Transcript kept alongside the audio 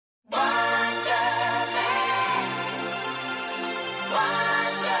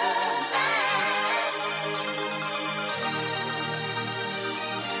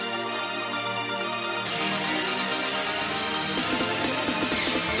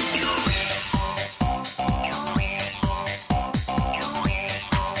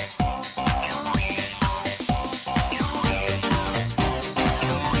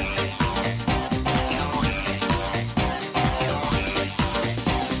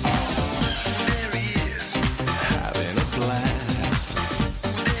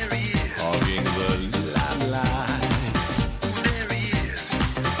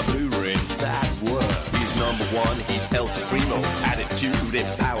El Supremo. Attitude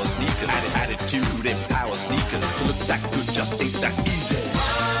empower sneakers. Attitude empower sneakers. To look that good just ain't that easy.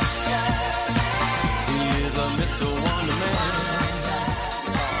 He's a Mr. Wonderman.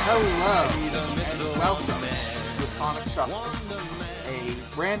 Hello, and welcome to Sonic Shuffle, a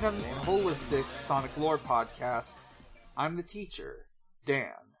random and holistic Sonic lore podcast. I'm the teacher,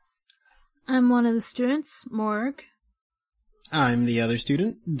 Dan. I'm one of the students, Morg. I'm the other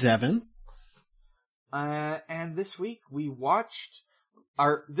student, Devin. And this week we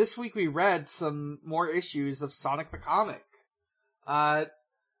read some more issues of Sonic the Comic.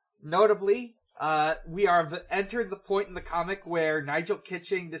 Notably, we have entered the point in the comic where Nigel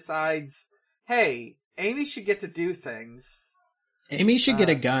Kitching decides, hey, Amy should get to do things. Amy should get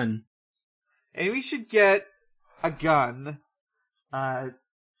a gun. Amy should get a gun. And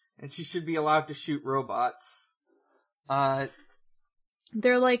she should be allowed to shoot robots.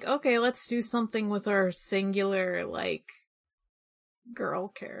 They're like, okay, let's do something with our singular, girl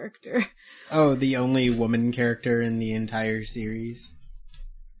character. Oh, the only woman character in the entire series.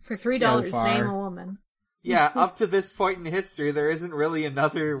 For $3, So far. name a woman. Yeah, up to this point in history, there isn't really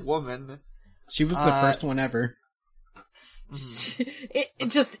another woman. She was the first one ever. It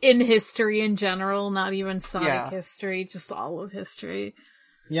just in history in general, not even Sonic history, just all of history.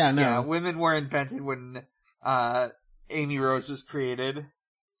 Yeah, no. Yeah, women were invented when Amy Rose was created.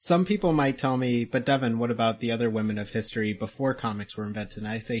 Some people might tell me, but Devin, what about the other women of history before comics were invented? And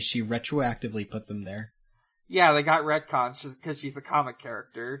I say she retroactively put them there. Yeah, they got retcons because she's a comic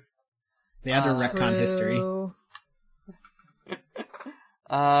character. They had to retcon history.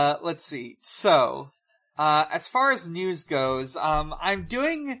 Let's see. So, as far as news goes, I'm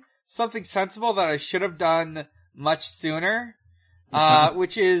doing something sensible that I should have done much sooner,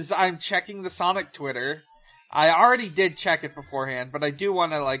 which is I'm checking the Sonic Twitter. I already did check it beforehand, but I do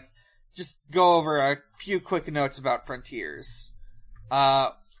want to, just go over a few quick notes about Frontiers.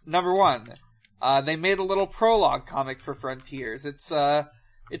 Number one, they made a little prologue comic for Frontiers. It's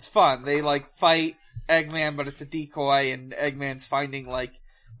fun. They, fight Eggman, but it's a decoy, and Eggman's finding,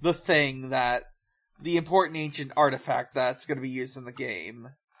 the thing the important ancient artifact that's gonna be used in the game.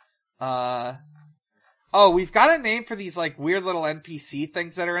 We've got a name for these, weird little NPC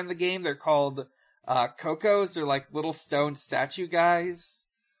things that are in the game. They're called, Cocos. They're little stone statue guys.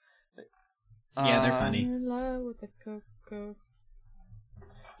 Yeah, they're funny. In love with the Coco.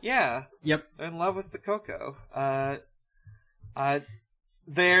 Yeah. Yep. They're in love with the Coco.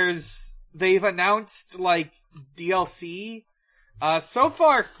 They've announced, DLC. So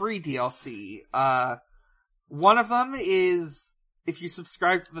far, free DLC. One of them is, if you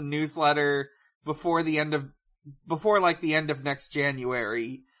subscribe to the newsletter before the end of next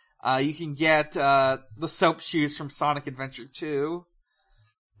January, you can get, the soap shoes from Sonic Adventure 2.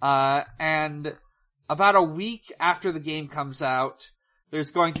 And about a week after the game comes out,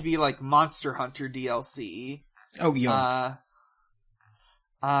 there's going to be, Monster Hunter DLC. Oh, yeah.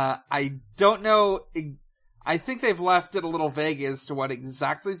 I don't know, I think they've left it a little vague as to what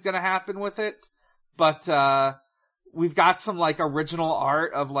exactly is gonna happen with it, but, we've got some, original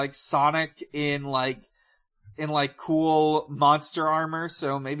art of, Sonic in, cool monster armor,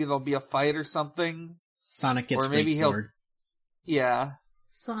 so maybe there'll be a fight or something. Sonic gets or maybe great sword. Yeah.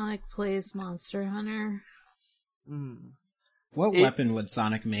 Sonic plays Monster Hunter. What weapon would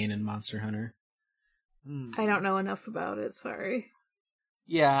Sonic main in Monster Hunter? I don't know enough about it, sorry.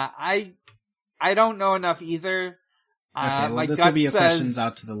 Yeah, I don't know enough either. Okay, well, my this gut will be a says, questions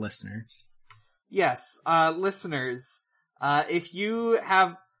out to the listeners. Yes, listeners, if you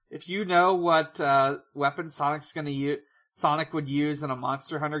know what weapon Sonic would use in a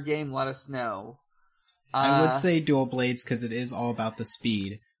Monster Hunter game, let us know. I would say dual blades because it is all about the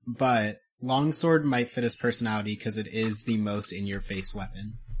speed, but longsword might fit his personality because it is the most in-your-face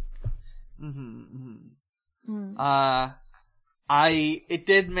weapon. It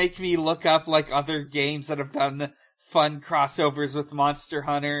did make me look up other games that have done fun crossovers with Monster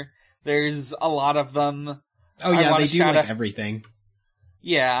Hunter. There's a lot of them. Oh yeah, they do everything.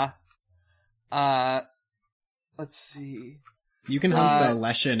 Yeah. Let's see. You can hunt the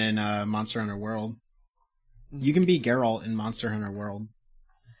Leshen in Monster Hunter World. You can be Geralt in Monster Hunter World.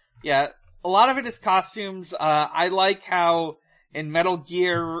 Yeah, a lot of it is costumes. I like how in Metal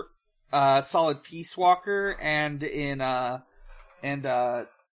Gear Solid Peace Walker and in Final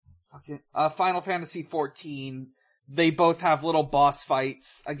Fantasy XIV, they both have little boss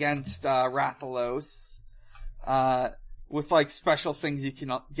fights against Rathalos, with special things you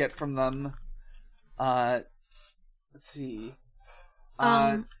can get from them. Let's see.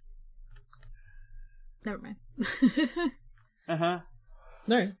 Never mind. Uh-huh.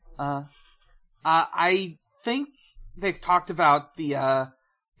 No. I think they've talked about the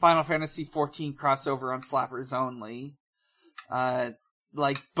Final Fantasy XIV crossover on Slappers Only.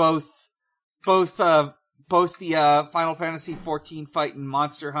 Like both the Final Fantasy XIV fight in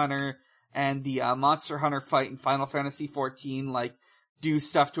Monster Hunter and the Monster Hunter fight in Final Fantasy XIV, like, do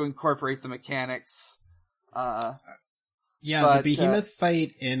stuff to incorporate the mechanics. Yeah, the Behemoth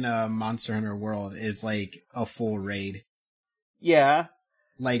fight in Monster Hunter World is like a full raid. Yeah.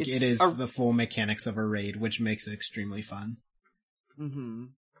 Like, it is the full mechanics of a raid, which makes it extremely fun. Mm-hmm.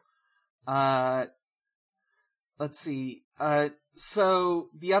 Let's see. So,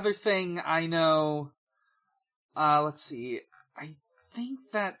 the other thing I know, let's see. I think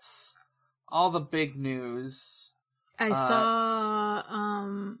that's all the big news. I saw,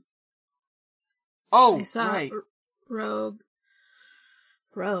 right. Rogue.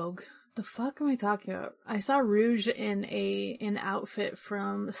 The fuck am I talking about? I saw Rouge in an outfit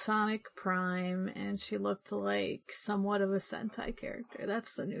from Sonic Prime, and she looked like somewhat of a Sentai character.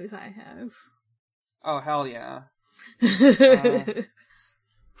 That's the news I have. Oh, hell yeah.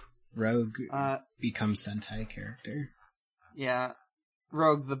 Rogue becomes Sentai character. Yeah.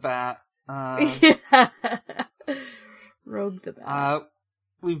 Rogue the Bat. Rogue the Bat.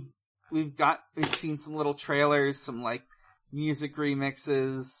 We've seen some little trailers, some like music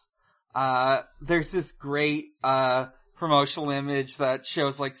remixes. There's this great promotional image that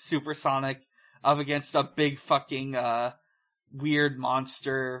shows like Supersonic up against a big fucking weird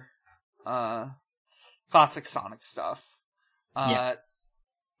monster. Classic Sonic stuff. Yeah.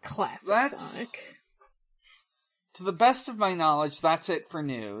 Classic Sonic. To the best of my knowledge, that's it for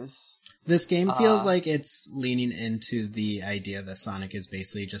news. This game feels like it's leaning into the idea that Sonic is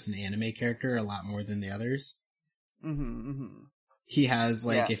basically just an anime character a lot more than the others. Mm-hmm, mm-hmm. He has,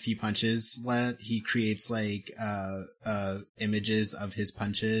 like, if he punches, he creates, like, images of his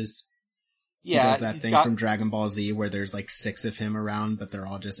punches. Yeah. He does that thing from Dragon Ball Z where there's, like, 6 of him around, but they're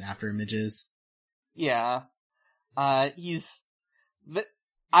all just after images. Yeah. I'm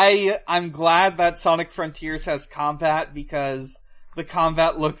glad that Sonic Frontiers has combat because the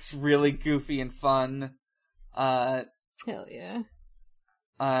combat looks really goofy and fun. Hell yeah.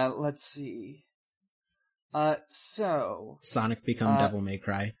 Let's see. So. Sonic become Devil May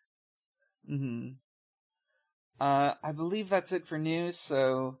Cry. Mm-hmm. I believe that's it for news,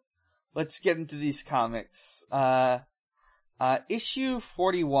 so let's get into these comics. Issue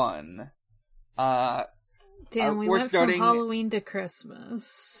 41. Damn, we went from Halloween to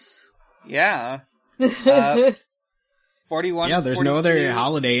Christmas. Yeah. 41. Yeah, there's 42. no other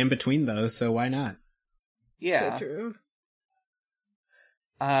holiday in between those, so why not? Yeah. So true.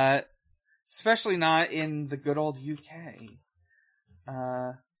 Especially not in the good old UK.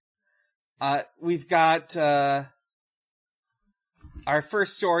 We've got, our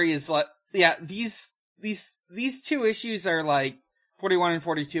first story is like, yeah, these 2 issues are like, 41 and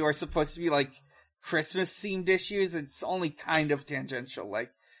 42 are supposed to be like Christmas themed issues. It's only kind of tangential.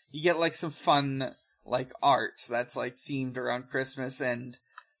 Like, you get like some fun, like, art that's like themed around Christmas, and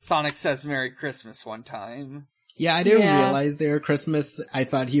Sonic says Merry Christmas one time. Yeah, I didn't realize they were Christmas. I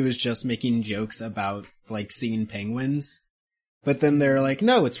thought he was just making jokes about, like, seeing penguins. But then they're like,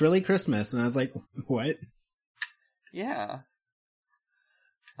 no, it's really Christmas. And I was like, what? Yeah.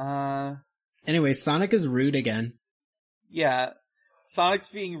 Anyway, Sonic is rude again. Yeah. Sonic's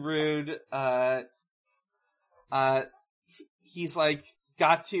being rude. He's, like,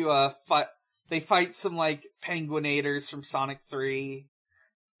 got to, fight. They fight some, like, penguinators from Sonic 3.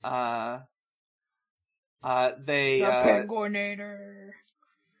 The Penguinator.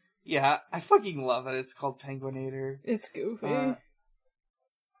 Yeah, I fucking love that it's called Penguinator. It's goofy.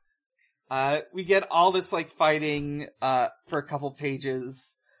 We get all this, like, fighting, for a couple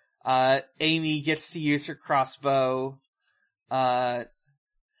pages. Amy gets to use her crossbow. By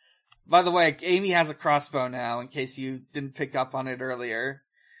the way, Amy has a crossbow now, in case you didn't pick up on it earlier.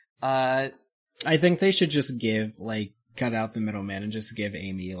 I think they should just cut out the middleman and just give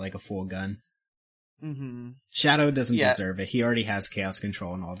Amy, like, a full gun. Mm-hmm. Shadow doesn't deserve it. He already has chaos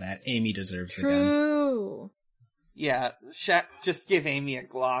control and all that. Amy deserves the gun. True. Yeah, just give Amy a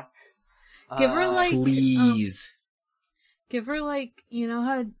Glock. Give her, like... Please. Give her, like, you know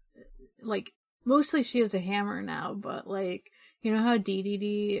how, like, mostly she has a hammer now, but, like, you know how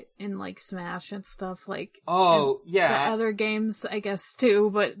DDD in, like, Smash and stuff, like... Oh, yeah. The other games, I guess,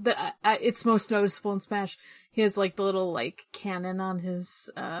 too, but it's most noticeable in Smash. He has, like, the little, like, cannon on his,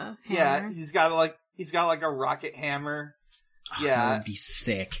 hammer. Yeah, he's got a rocket hammer. Oh, Yeah. That would be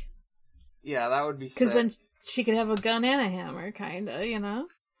sick. Yeah, that would be sick. Because then she could have a gun and a hammer, kinda, you know?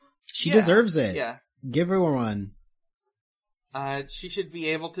 She deserves it. Yeah. Give her one. She should be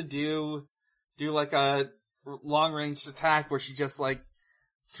able to do like a long-range attack where she just, like,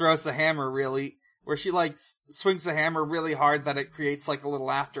 throws the hammer where she, like, swings the hammer really hard that it creates, like, a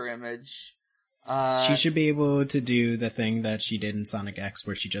little after image. She should be able to do the thing that she did in Sonic X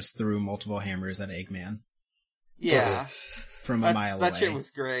where she just threw multiple hammers at Eggman. Yeah. From a mile away. That shit was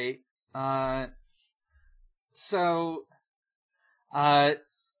great.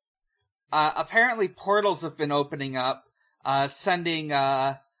 Apparently portals have been opening up, sending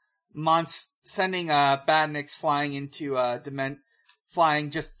Badniks flying into,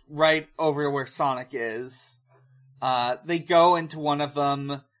 flying just right over where Sonic is. They go into one of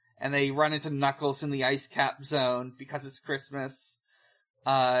them, and they run into Knuckles in the ice cap zone because it's Christmas.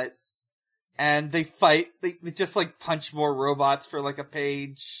 And they fight, they just like punch more robots for like a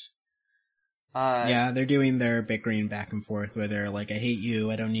page. Yeah, they're doing their bickering back and forth where they're like, I hate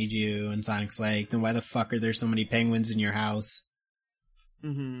you, I don't need you, and Sonic's like, then why the fuck are there so many penguins in your house?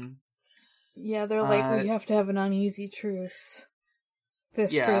 Mm-hmm. Yeah, they're like, we have to have an uneasy truce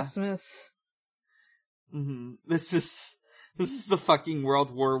this Christmas. Mm-hmm. This is the fucking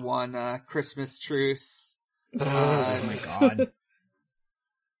World War I, Christmas truce. Oh my god.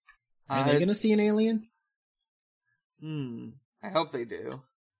 Are they gonna see an alien? I hope they do.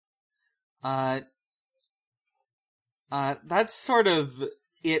 That's sort of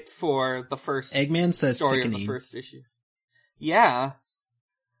it for the first Eggman says story sickening. of the first issue. Yeah.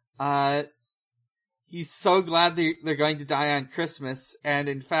 He's so glad they're going to die on Christmas, and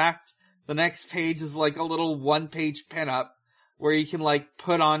in fact, the next page is like a little one-page pinup where you can like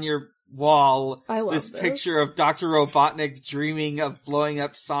put on your wall this picture of Dr. Robotnik dreaming of blowing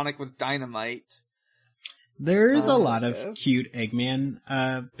up Sonic with dynamite. There's a lot of cute Eggman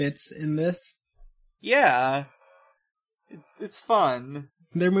bits in this. Yeah. It's fun.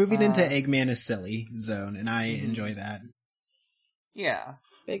 They're moving into Eggman is silly zone, and I enjoy that. Yeah.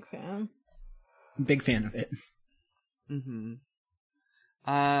 Big fan. Big fan of it. Mm-hmm.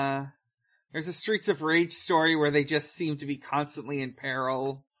 There's a Streets of Rage story where they just seem to be constantly in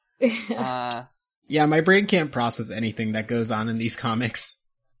peril. Yeah, my brain can't process anything that goes on in these comics.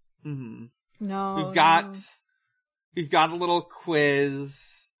 Mm-hmm. No. We've got a little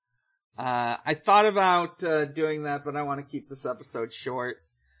quiz. I thought about doing that, but I want to keep this episode short.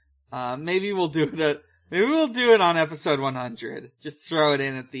 Maybe we'll do it on episode 100. Just throw it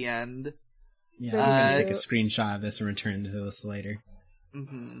in at the end. Yeah, I'm gonna take a screenshot of this and return to this later.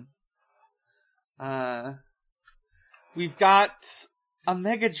 Mm-hmm. We've got a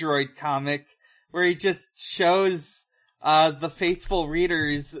Megadroid comic where he just shows the faithful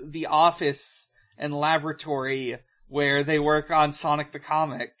readers the office and laboratory where they work on Sonic the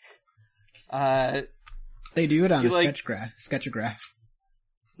Comic. They do it on a sketchograph.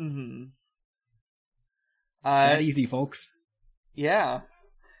 Mm-hmm. It's that easy, folks. Yeah.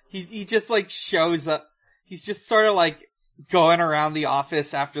 He just like shows up. He's just sort of like going around the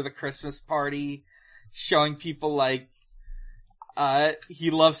office after the Christmas party, showing people like,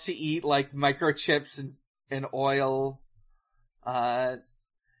 he loves to eat like microchips and oil. There's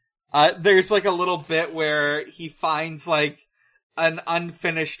like a little bit where he finds like an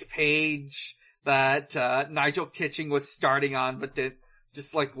unfinished page that, Nigel Kitching was starting on, but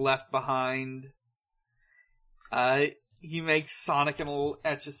just like left behind. He makes Sonic in a little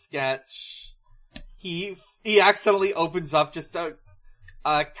Etch-a-Sketch. He accidentally opens up just a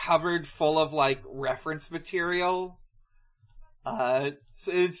cupboard full of like reference material. So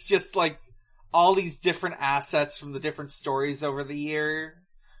it's just like all these different assets from the different stories over the year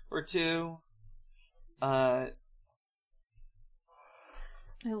or two. I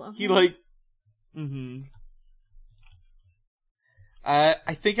love he him. like,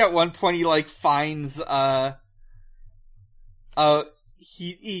 I think at one point he like finds,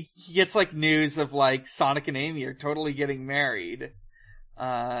 he gets like news of like Sonic and Amy are totally getting married.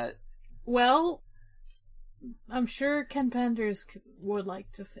 Well, I'm sure Ken Penders would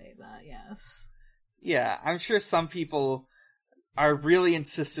like to say that, yes. Yeah, I'm sure some people are really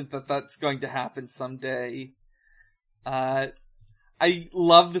insistent that that's going to happen someday. I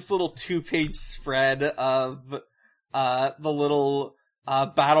love this little 2-page spread of, the little,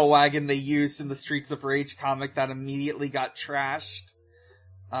 battle wagon they used in the Streets of Rage comic that immediately got trashed.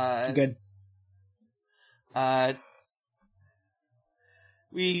 Good.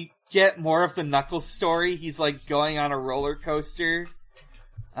 We get more of the Knuckles story. He's like going on a roller coaster.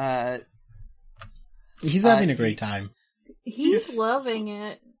 He's having a great time. He's loving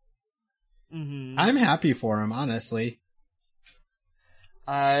it. Mm-hmm. I'm happy for him, honestly.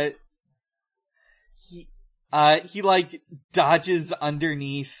 He like dodges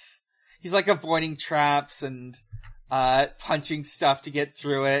underneath. He's like avoiding traps and punching stuff to get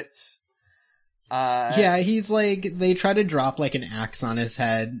through it. Yeah, he's like, they try to drop like an axe on his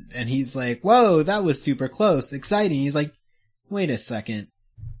head, and he's like, whoa, that was super close, exciting. He's like, wait a second.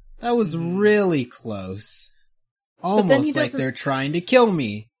 That was really close. Almost like they're trying to kill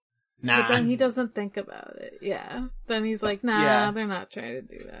me. Nah. But then he doesn't think about it. Yeah. Then he's like, nah, they're not trying to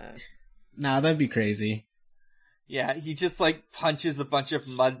do that. Nah, that'd be crazy. Yeah, he just like punches a bunch of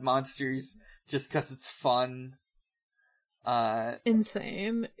mud monsters just because it's fun.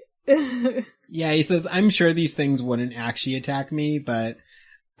 Insane. Yeah, he says, I'm sure these things wouldn't actually attack me, but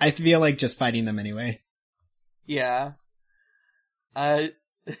I feel like just fighting them anyway. Yeah.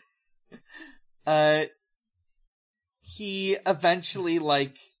 He eventually,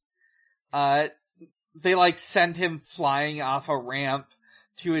 like, they, like, send him flying off a ramp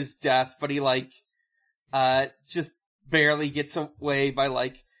to his death, but he, like, just barely gets away by,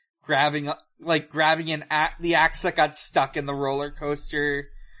 like, grabbing the axe that got stuck in the roller coaster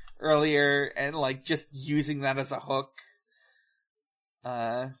earlier, and, like, just using that as a hook.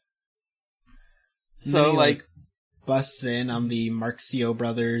 So, like, busts in on the Marxio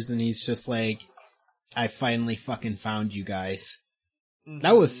brothers, and he's just like, I finally fucking found you guys. Mm-hmm.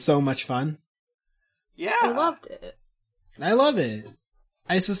 That was so much fun. Yeah. I loved it. I love it.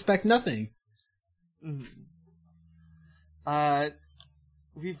 I suspect nothing. Mm-hmm.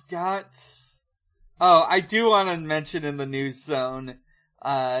 We've got... Oh, I do want to mention in the news zone,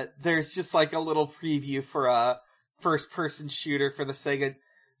 there's just like a little preview for a first-person shooter for the Sega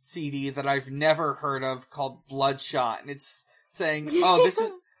CD that I've never heard of called Bloodshot, and it's saying, oh, this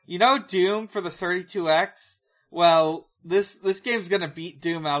is... You know Doom for the 32X? Well, this game's gonna beat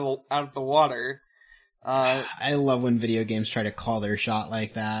Doom out of the water. I love when video games try to call their shot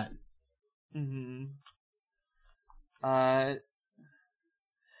like that. Mm-hmm.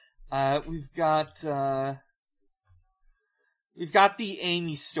 We've got the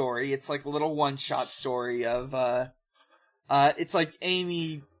Amy story. It's like a little one-shot story of, it's like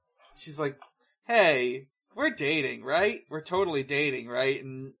Amy, she's like, hey, we're dating, right? We're totally dating, right?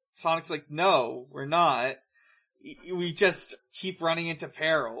 And Sonic's like, no, we're not. We just keep running into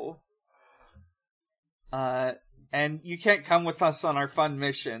peril. And you can't come with us on our fun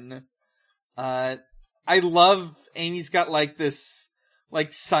mission. I love Amy's got like this,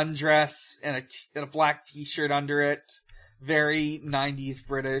 like sundress and a black t-shirt under it. Very 90s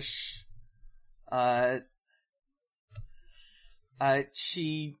British.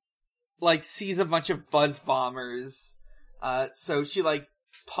 She like sees a bunch of buzz bombers. So she like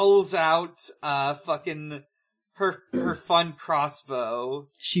pulls out fucking her fun crossbow.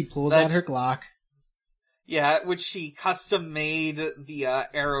 She pulls out her Glock. Yeah, which she custom made the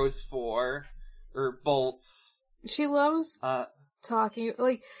arrows for, or bolts. She loves talking.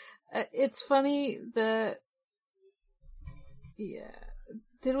 Like, it's funny that. Yeah,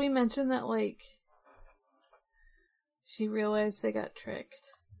 did we mention that like she realized they got tricked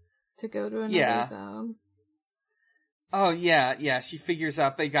to go to another zone? Oh yeah. She figures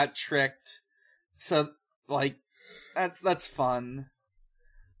out they got tricked. So like that's fun.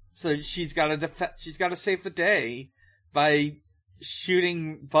 So she's got to save the day by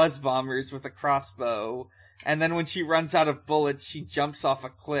shooting buzz bombers with a crossbow. And then when she runs out of bullets, she jumps off a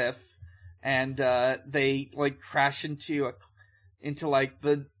cliff, and they like crash into like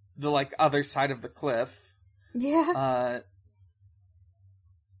the like other side of the cliff. Yeah.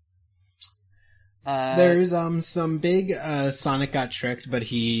 There's some big Sonic got tricked, but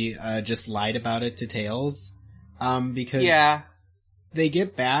he just lied about it to Tails. Because they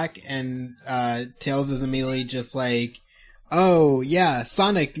get back and Tails is immediately just like, oh yeah,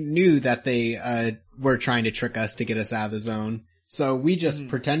 Sonic knew that they were trying to trick us to get us out of the zone, so we just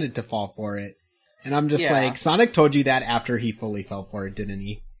pretended to fall for it. And I'm just like, Sonic told you that after he fully fell for it, didn't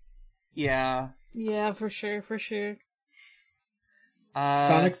he? Yeah. Yeah, for sure.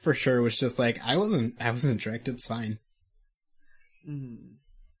 Sonic for sure was just like, I wasn't tricked, it's fine. This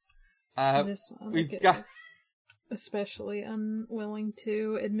Sonic is especially unwilling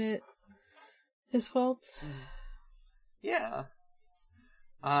to admit his faults. Yeah.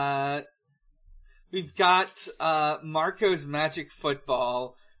 We've got Marco's Magic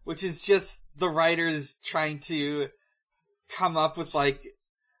Football, which is just the writers trying to come up with like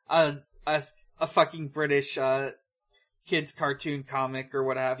a fucking British kids cartoon comic or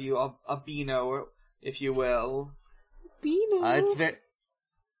what have you, a Beano, if you will. Beano. It's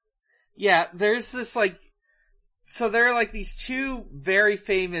there's this like, so there are like these two very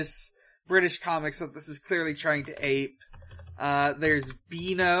famous British comics that this is clearly trying to ape. There's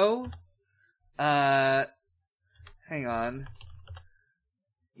Beano. Hang on.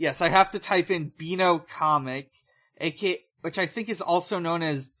 Yes, I have to type in Beano comic, which I think is also known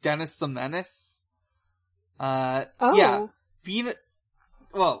as Dennis the Menace. Yeah.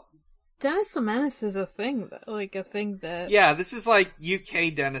 Well... Dennis the Menace is a thing, that... Yeah, this is like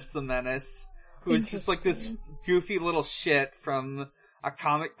UK Dennis the Menace, who is just like this goofy little shit from a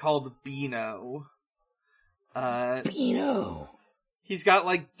comic called Beano. Beano! He's got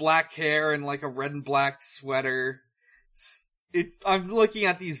like black hair and like a red and black sweater. I'm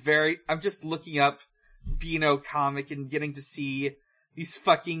just looking up Beano comic and getting to see these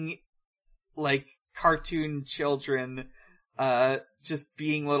fucking, like, cartoon children, just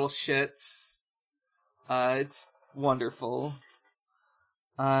being little shits. It's wonderful.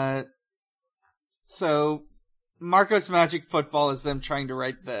 So, Marco's Magic Football is them trying to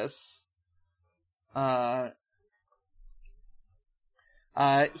write this. I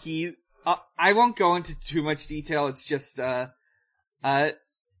won't go into too much detail, it's just,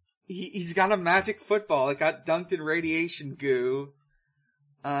 he's got a magic football, it got dunked in radiation goo.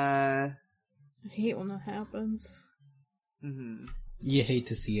 I hate when that happens. Mm-hmm. You hate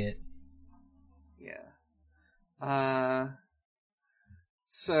to see it. Yeah.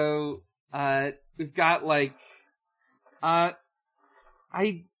 So, we've got, like, I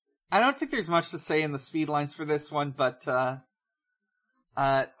don't think there's much to say in the speed lines for this one, but,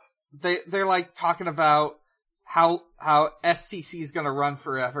 they're like talking about how SCC is gonna run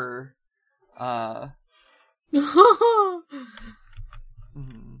forever.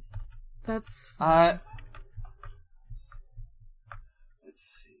 That's fun. Let's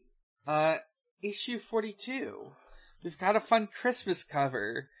see. Issue 42. We've got a fun Christmas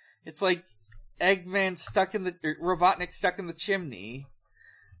cover. It's like Eggman Robotnik stuck in the chimney.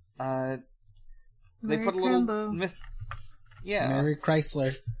 They Merry put a little Crimbo. Yeah. Merry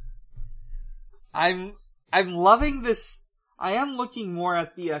Chrysler. I'm loving this. I am looking more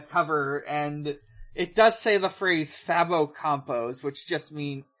at the cover, and it does say the phrase Fabo Compos, which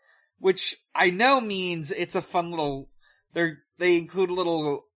I know means it's a fun little. They include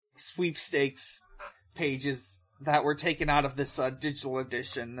little sweepstakes pages that were taken out of this digital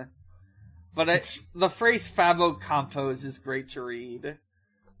edition. But the phrase Fabo Compos is great to read.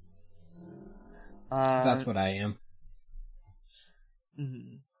 That's what I am.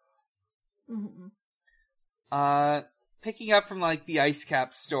 Mm-hmm. Mm-hmm. Picking up from like the Ice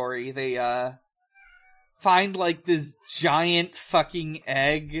Cap story, they find like this giant fucking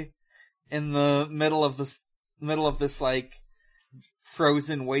egg in the middle of this like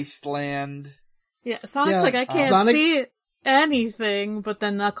frozen wasteland. Yeah, Sonic's like, I can't see anything, but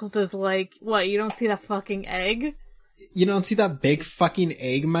then Knuckles is like, what, you don't see that fucking egg? You don't see that big fucking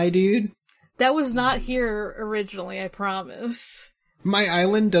egg, my dude? That was not here originally, I promise. My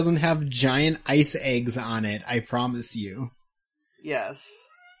island doesn't have giant ice eggs on it, I promise you. Yes.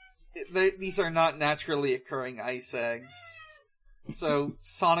 These are not naturally occurring ice eggs. So,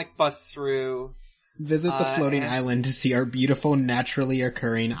 Sonic busts through. Visit the floating island to see our beautiful, naturally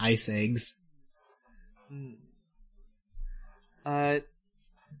occurring ice eggs.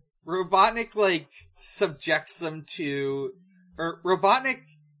 Robotnik, like, subjects them to... Robotnik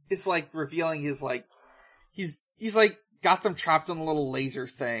is, like, revealing his, like... He's like, got them trapped in a little laser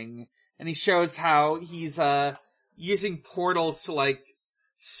thing. And he shows how he's, using portals to, like,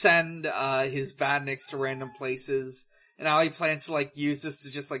 send, his badniks to random places. And how he plans to, like, use this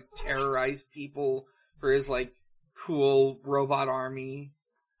to just, like, terrorize people for his, like, cool robot army.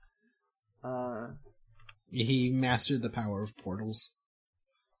 He mastered the power of portals.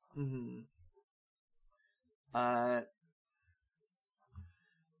 Mm-hmm.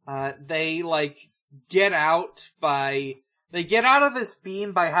 They, like, get out of this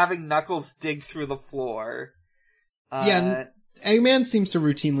beam by having Knuckles dig through the floor. Yeah, Eggman seems to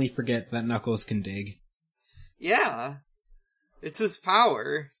routinely forget that Knuckles can dig. Yeah. It's his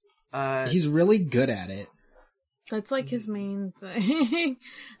power. He's really good at it. That's like his main thing.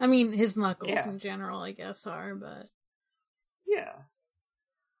 I mean, his Knuckles in general, I guess, are, but... Yeah.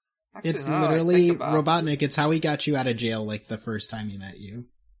 Actually, it's literally Robotnik. It's how he got you out of jail, like, the first time he met you.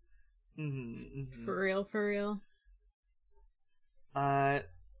 Mm-hmm, mm-hmm. For real.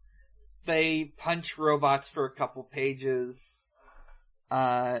 They punch robots for a couple pages.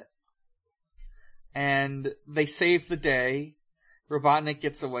 And they save the day. Robotnik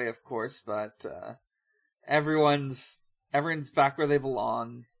gets away, of course, but, everyone's back where they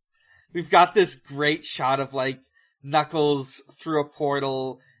belong. We've got this great shot of, like, Knuckles through a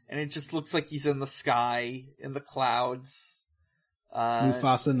portal, and it just looks like he's in the sky, in the clouds.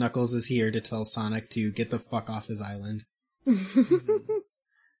 Mufasa Knuckles is here to tell Sonic to get the fuck off his island.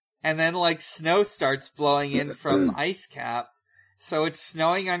 And then, like, snow starts blowing in from Ice Cap, so it's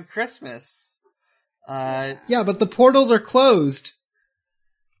snowing on Christmas. Yeah, but the portals are closed!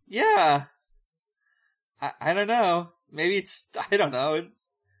 Yeah. I don't know. Maybe it's, I don't know.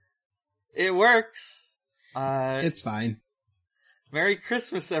 It works. It's fine. Merry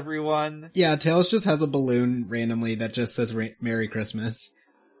Christmas, everyone. Yeah, Tails just has a balloon randomly that just says Merry Christmas.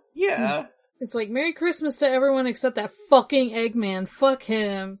 Yeah. It's like, Merry Christmas to everyone except that fucking Eggman. Fuck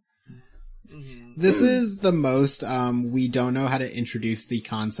him. This is the most, we don't know how to introduce the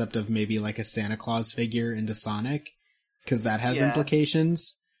concept of maybe like a Santa Claus figure into Sonic, because that has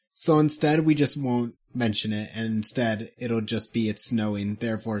implications. So instead, we just won't mention it, and instead, it'll just be it's snowing,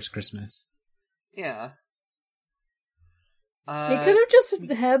 therefore it's Christmas. Yeah. They could have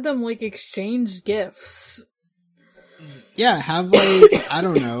just had them, like, exchange gifts. Yeah, have, like, I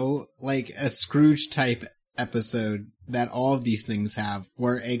don't know, like a Scrooge-type episode that all of these things have,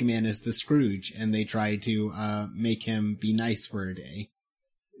 where Eggman is the Scrooge, and they try to make him be nice for a day.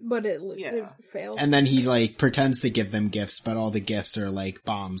 But it fails. And then he, like, pretends to give them gifts, but all the gifts are, like,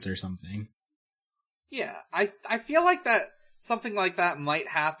 bombs or something. Yeah, I feel like that something like that might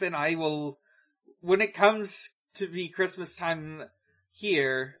happen. I will, when it comes to be Christmas time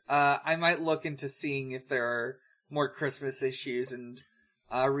here, I might look into seeing if there are more Christmas issues and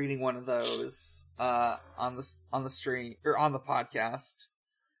reading one of those on the stream or on the podcast.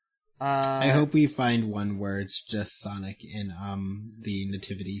 I hope we find one where it's just Sonic in the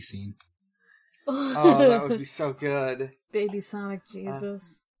nativity scene. Oh, that would be so good. Baby Sonic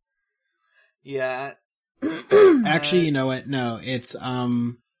Jesus. Yeah. Actually, you know what? No, it's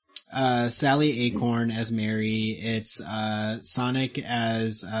Sally Acorn as Mary, it's Sonic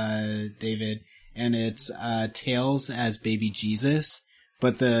as David, and it's Tails as Baby Jesus,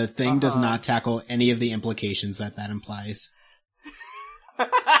 but the thing does not tackle any of the implications that implies.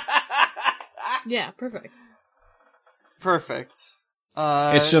 Yeah, perfect. Perfect.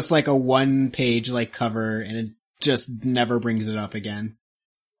 It's just like a 1-page like cover, and it just never brings it up again.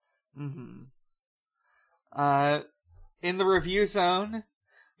 Mm-hmm. In the review zone,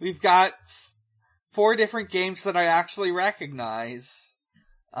 we've got 4 different games that I actually recognize.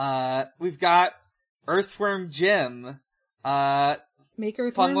 We've got Earthworm Jim. Make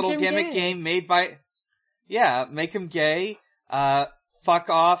Earthworm fun little Jim gimmick gay. game made by, make him gay. Fuck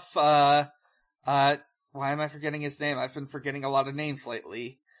off, why am I forgetting his name? I've been forgetting a lot of names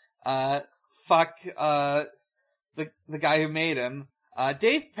lately. Fuck, the guy who made him.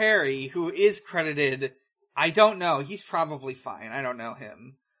 Dave Perry, who is credited, I don't know, he's probably fine, I don't know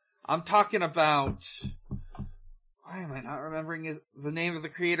him. I'm talking about, why am I not remembering the name of the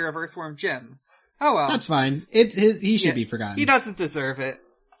creator of Earthworm Jim? Oh well. That's fine. He should be forgotten. He doesn't deserve it.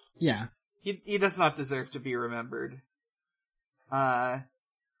 Yeah. He does not deserve to be remembered.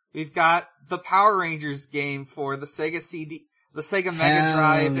 We've got the Power Rangers game for the Sega Mega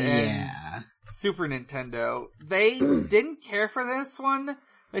Drive and Super Nintendo. They didn't care for this one.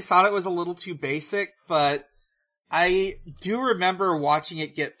 They thought it was a little too basic, but I do remember watching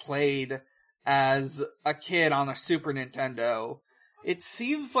it get played as a kid on a Super Nintendo. It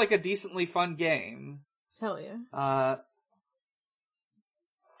seems like a decently fun game. Hell yeah.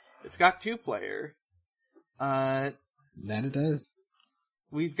 It's got 2-player. That it does.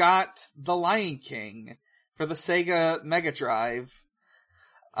 We've got The Lion King for the Sega Mega Drive.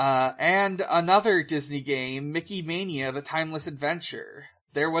 And another Disney game, Mickey Mania, The Timeless Adventure.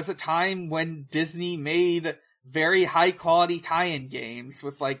 There was a time when Disney made very high quality tie-in games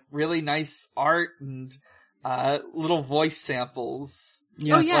with like really nice art and little voice samples.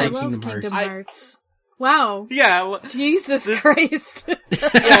 Yeah, I love Kingdom Hearts. Wow. Yeah. Jesus Christ. Yeah,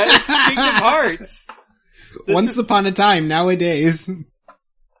 it's Kingdom Hearts. Once upon a time, nowadays.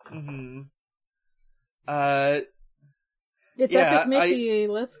 Mm-hmm. It's Epic Mickey.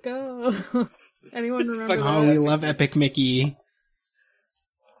 Let's go. Anyone remember that? Oh, we love Epic Mickey.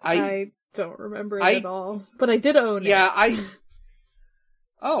 I don't remember it at all, but I did own it. Yeah,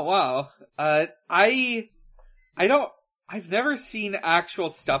 oh wow. I've never seen actual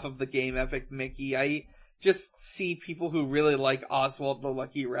stuff of the game Epic Mickey. I just see people who really like Oswald the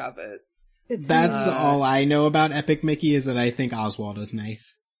Lucky Rabbit. That's all I know about Epic Mickey, is that I think Oswald is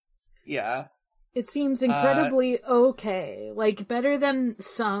nice. Yeah. It seems incredibly okay. Like, better than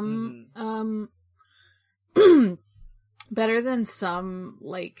some, better than some,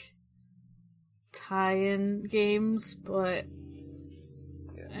 like, tie-in games, but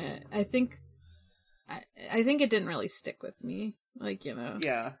I think it didn't really stick with me. Like, you know.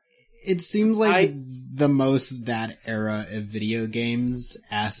 Yeah. It seems like the most that era of video games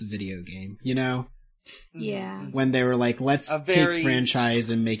as video game, you know? Yeah. When they were like, let's take franchise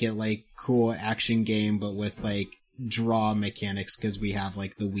and make it like cool action game, but with like draw mechanics because we have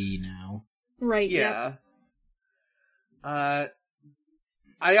like the Wii now. Right. Yeah. Yep.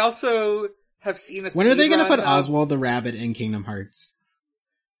 I also have seen a When are they going to put of... Oswald the Rabbit in Kingdom Hearts?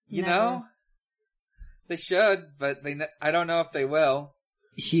 You Oswald the Rabbit in Kingdom Hearts? You know? They should, but I don't know if they will.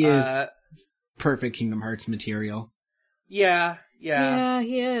 He is perfect Kingdom Hearts material. Yeah. Yeah,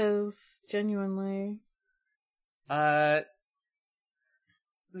 he is. Genuinely. The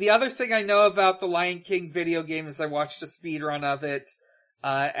other thing I know about the Lion King video game is I watched a speedrun of it,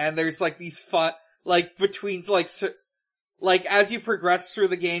 and there's like these fun, like between like as you progress through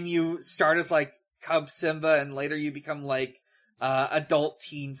the game, you start as like Cub Simba, and later you become like adult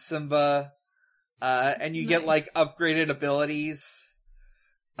teen Simba, and you get like upgraded abilities.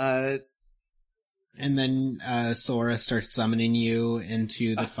 And then Sora starts summoning you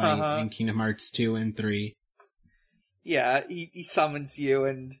into the fight in Kingdom Hearts 2 and 3. Yeah, he summons you,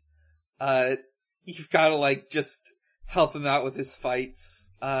 and you've got to like just help him out with his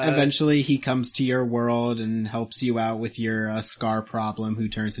fights. Eventually he comes to your world and helps you out with your Scar problem, who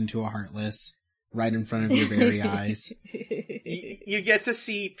turns into a Heartless right in front of your very eyes. You get to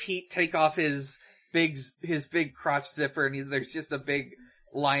see Pete take off his big crotch zipper, and there's just a big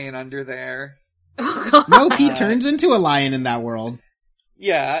lion under there. No, Pete turns into a lion in that world.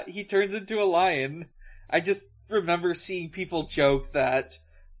 Yeah, he turns into a lion. I just remember seeing people joke that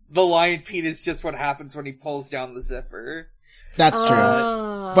the Lion Pete is just what happens when he pulls down the zipper. That's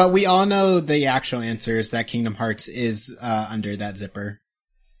true. But we all know the actual answer is that Kingdom Hearts is under that zipper.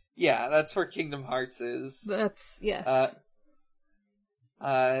 Yeah, that's where Kingdom Hearts is. Yes.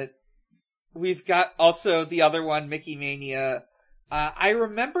 We've got also the other one, Mickey Mania. I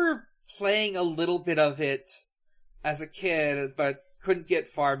remember playing a little bit of it as a kid, but couldn't get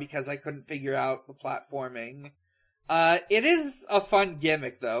far because I couldn't figure out the platforming. It is a fun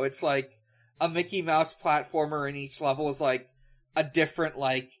gimmick, though. It's like a Mickey Mouse platformer, and each level is like a different,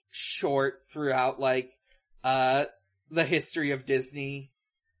 like, short throughout, like, the history of Disney.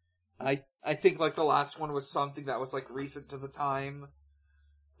 I think, like, the last one was something that was, like, recent to the time.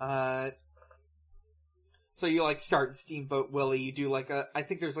 So you, like, start in Steamboat Willie, you do, like, I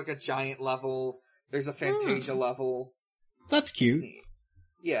think there's, like, a giant level, there's a Fantasia level. That's cute.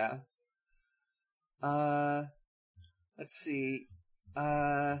 Yeah. Let's see.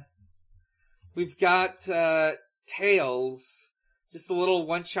 We've got, Tails. Just a little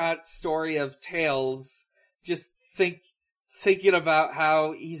one-shot story of Tails. Just thinking about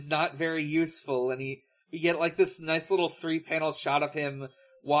how he's not very useful, and we get, like, this nice little 3-panel shot of him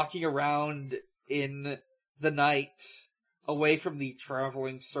walking around in the night, away from the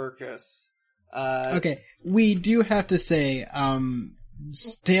traveling circus. Okay, we do have to say,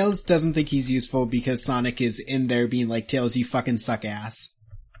 Tails doesn't think he's useful because Sonic is in there being like, Tails, you fucking suck ass.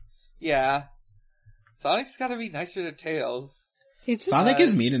 Yeah. Sonic's gotta be nicer to Tails. Sonic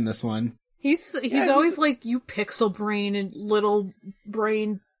is mean in this one. He's always like, you pixel brain and little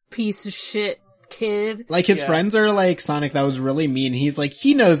brain piece of shit kid. Like, his friends are like, Sonic, that was really mean. He's like,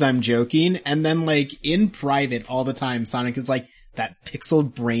 he knows I'm joking. And then, like, in private all the time, Sonic is like, that pixel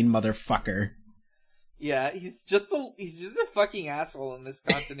brain motherfucker. Yeah, he's just a fucking asshole in this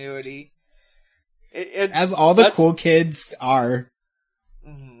continuity. As all the cool kids are.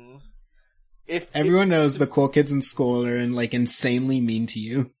 Mm-hmm. Everyone knows the cool kids in school are like insanely mean to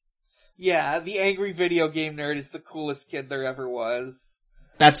you. Yeah, the angry video game nerd is the coolest kid there ever was.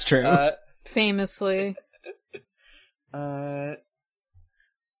 That's true. Famously.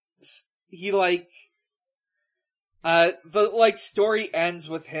 He like, the like story ends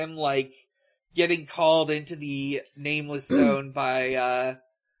with him like getting called into the nameless zone by,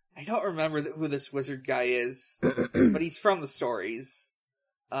 I don't remember who this wizard guy is, but he's from the stories.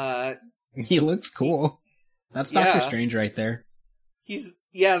 He looks cool. That's Doctor Strange right there. This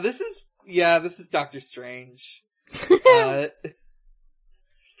is Doctor Strange.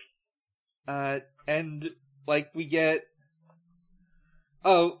 And like we get,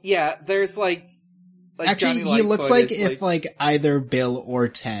 there's like actually, he looks like if like either Bill or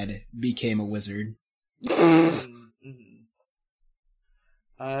Ted became a wizard.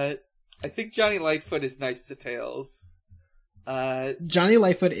 I think Johnny Lightfoot is nice to Tails. Johnny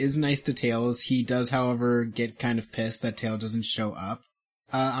Lightfoot is nice to Tails. He does, however, get kind of pissed that Tails doesn't show up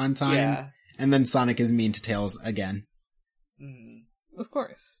on time. Yeah. And then Sonic is mean to Tails again. Of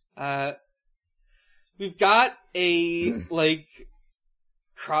course. We've got a, like,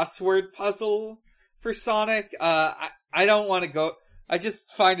 crossword puzzle for Sonic. I don't want to go... I just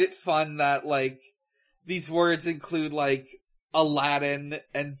find it fun that, like, these words include, like, Aladdin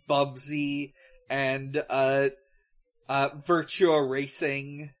and Bubsy and, Virtua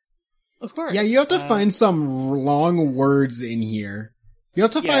Racing. Of course. Yeah, you have to find some long words in here. You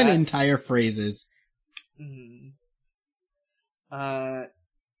have to find entire phrases.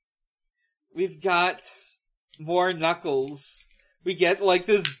 we've got more Knuckles. We get, like,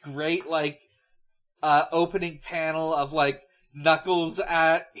 this great, like, opening panel of, like, Knuckles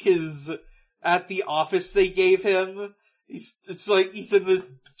at the office they gave him. It's like he's in this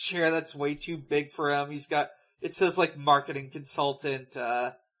chair that's way too big for him. It says, like, marketing consultant.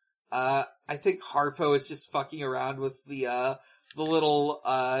 I think Harpo is just fucking around with the little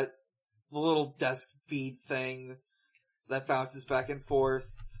desk bead thing that bounces back and forth.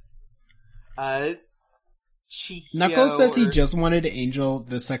 Knuckles says he just wanted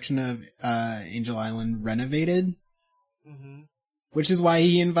this section of Angel Island renovated, which is why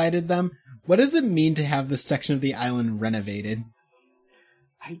he invited them. What does it mean to have this section of the island renovated?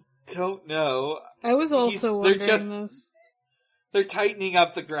 I don't know. I was also wondering this. They're tightening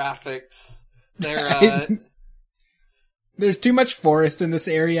up the graphics. There's too much forest in this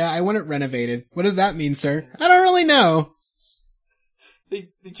area. I want it renovated. What does that mean, sir? I don't really know. They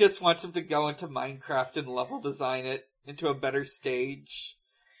just want them to go into Minecraft and level design it into a better stage.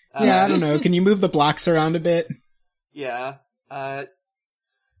 Yeah, I don't know. Can you move the blocks around a bit? Yeah.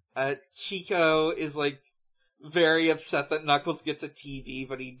 Chico is, like, very upset that Knuckles gets a TV,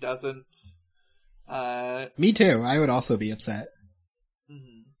 but he doesn't. Me too. I would also be upset.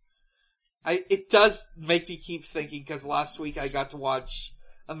 It does make me keep thinking, because last week I got to watch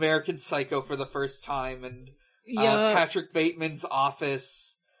American Psycho for the first time, and Patrick Bateman's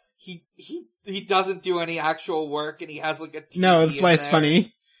office, he doesn't do any actual work, and he has, like, a TV. No, that's why it's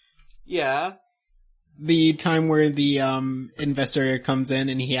funny. Yeah. The time where the investigator comes in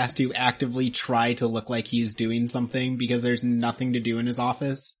and he has to actively try to look like he's doing something because there's nothing to do in his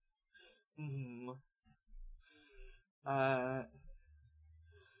office.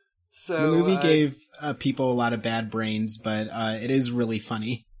 So the movie gave people a lot of bad brains, but it is really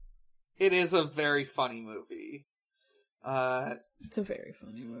funny. It is a very funny movie. It's a very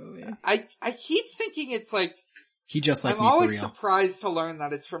funny movie. I keep thinking it's like I'm always surprised to learn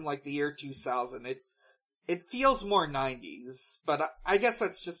that it's from, like, the year 2000. It feels more 90s, but I guess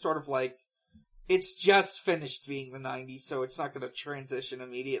that's just sort of like it's just finished being the 90s, so it's not going to transition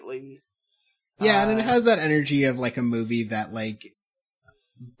immediately. Yeah, and it has that energy of, like, a movie that, like,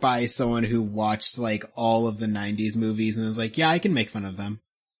 by someone who watched, like, all of the 90s movies and is like, yeah, I can make fun of them.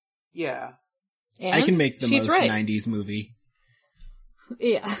 Yeah. And I can make the most 90s movie.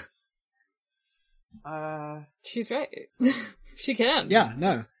 Yeah. She's right. She can. Yeah,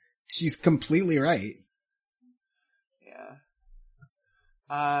 no. She's completely right. Yeah.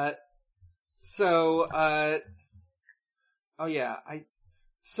 I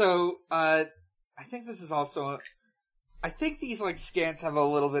think this is also, I think these, like, scans have a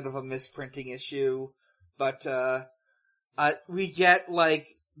little bit of a misprinting issue, but, we get, like,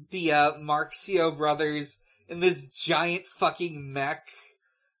 the, Marxio brothers in this giant fucking mech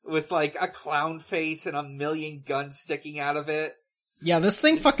with, like, a clown face and a million guns sticking out of it. Yeah, this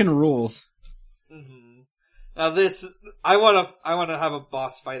thing fucking rules. Now I wanna have a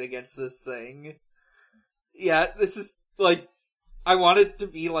boss fight against this thing. Yeah, this is, like, I want it to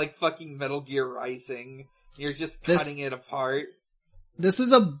be like fucking Metal Gear Rising. You're just cutting it apart. This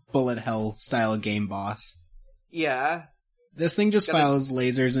is a bullet hell style game boss. Yeah. This thing just fires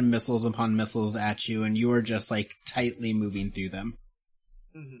lasers and missiles upon missiles at you, and you are just, like, tightly moving through them.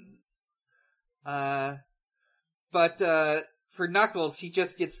 But for Knuckles, he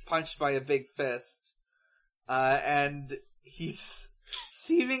just gets punched by a big fist. And he's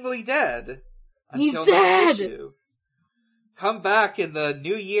seemingly dead. He's dead! Come back in the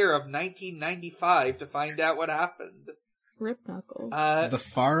new year of 1995 to find out what happened. Rip Knuckles. The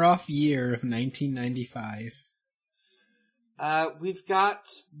far-off year of 1995. We've got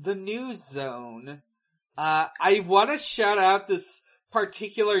the news zone. I want to shout out this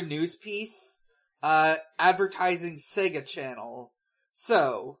particular news piece, advertising Sega Channel.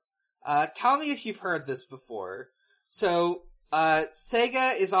 So, tell me if you've heard this before. So,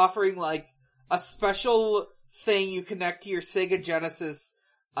 Sega is offering, like, a special thing you connect to your Sega Genesis,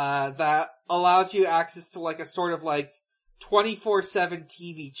 that allows you access to, like, a sort of, like, 24/7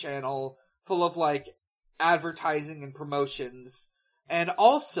 TV channel full of, like, advertising and promotions. And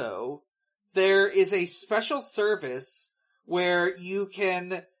also, there is a special service where you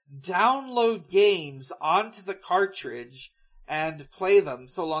can download games onto the cartridge and play them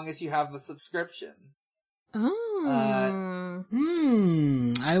so long as you have the subscription. I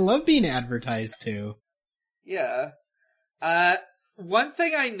love being advertised to. Yeah. One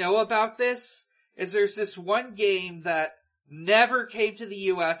thing I know about this is there's this one game that never came to the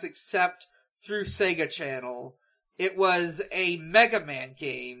US except through Sega Channel. It was a Mega Man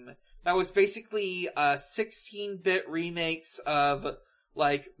game that was basically 16-bit remakes of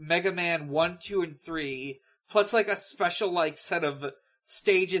like Mega Man 1, 2, and 3, plus like a special like set of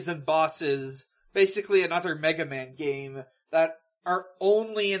stages and bosses, basically another Mega Man game that are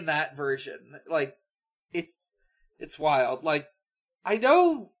only in that version. Like, it's wild. Like, I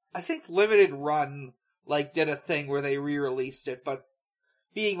think Limited Run, like, did a thing where they re-released it, but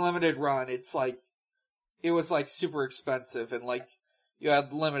being Limited Run, it's like, it was like super expensive and like, you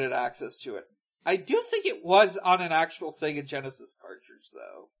had limited access to it. I do think it was on an actual Sega Genesis cartridge,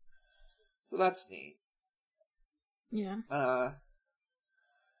 though. So that's neat. Yeah.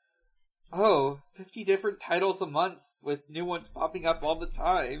 50 different titles a month with new ones popping up all the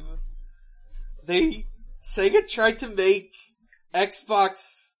time. Sega tried to make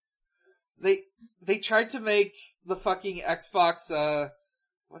Xbox, they tried to make the fucking Xbox,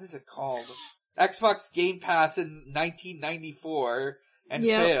 what is it called? Xbox Game Pass in 1994 and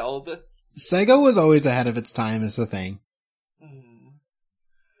failed. Sega was always ahead of its time is the thing.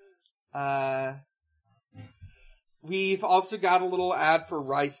 We've also got a little ad for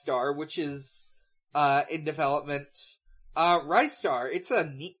Ristar, which is in development. Ristar, it's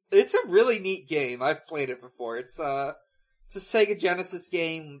a really neat game. I've played it before. It's a Sega Genesis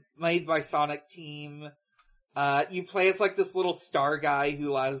game made by Sonic Team. You play as like this little star guy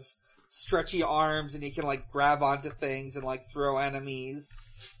who has stretchy arms and he can like grab onto things and like throw enemies.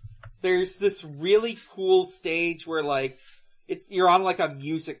 There's this really cool stage where like you're on like a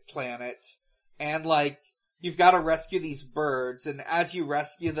music planet and like you've got to rescue these birds, and as you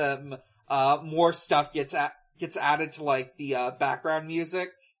rescue them, more stuff gets added to like the background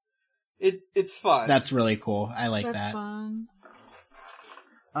music. It's fun. That's really cool. I like that. That's fun.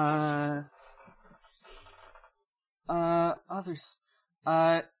 Others.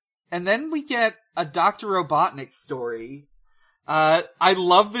 And then we get a Dr. Robotnik story. I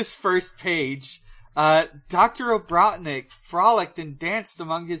love this first page. Dr. Robotnik frolicked and danced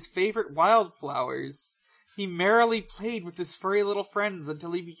among his favorite wildflowers. He merrily played with his furry little friends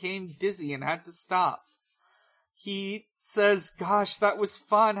until he became dizzy and had to stop. He says, gosh, that was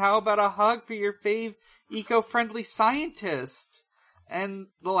fun. How about a hug for your fave eco-friendly scientist? And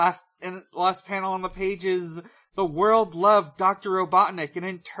the last panel on the page is, the world loved Dr. Robotnik, and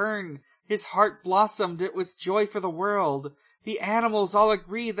in turn, his heart blossomed with joy for the world. The animals all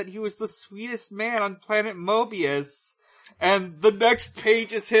agreed that he was the sweetest man on planet Mobius. And the next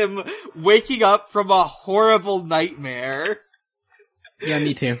page is him waking up from a horrible nightmare. Yeah,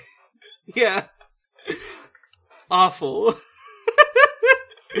 me too. Yeah. Awful.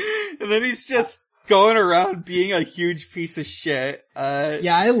 And then he's just going around being a huge piece of shit.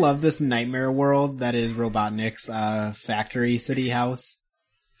 Yeah, I love this nightmare world that is Robotnik's factory city house.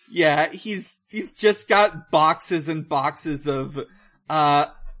 Yeah, he's just got boxes and boxes of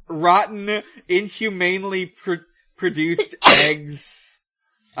rotten, inhumanely produced eggs.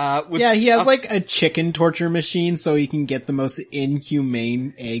 He has like a chicken torture machine so he can get the most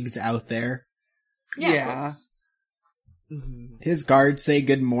inhumane eggs out there. Yeah. His guards say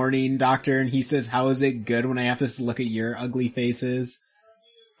good morning, doctor, and he says, how is it good when I have to look at your ugly faces?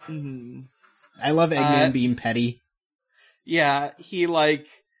 I love Eggman being petty. Yeah, he's like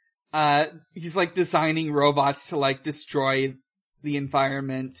designing robots to like destroy the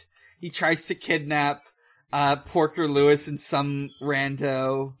environment. He tries to kidnap Porker Lewis and some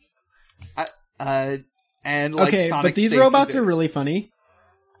rando. And like okay, Sonic but these robots are really funny.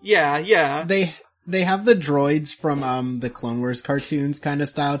 Yeah. They have the droids from the Clone Wars cartoons kind of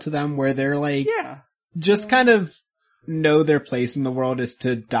style to them, where they're like, just kind of know their place in the world is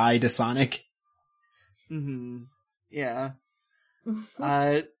to die to Sonic. Yeah.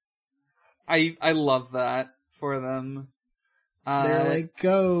 I love that for them. They're like,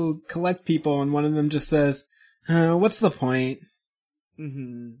 go collect people, and one of them just says, what's the point?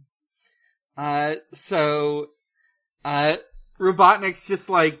 So Robotnik's just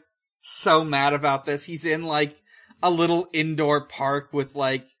like so mad about this. He's in like a little indoor park with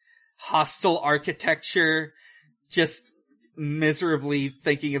like hostile architecture, just miserably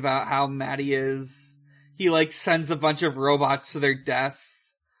thinking about how mad he is. He like sends a bunch of robots to their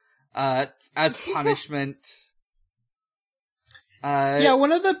deaths, as punishment.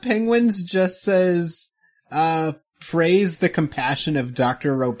 One of the penguins just says, praise the compassion of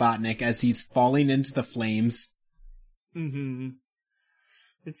Dr. Robotnik as he's falling into the flames.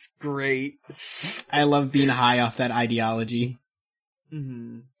 It's great. I love being high off that ideology.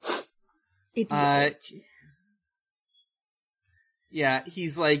 Yeah,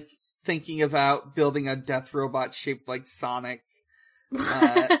 he's like thinking about building a death robot shaped like Sonic.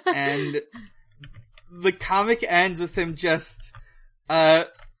 And the comic ends with him just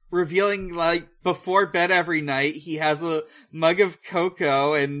revealing, like, before bed every night, he has a mug of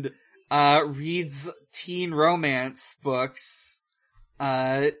cocoa and, reads teen romance books.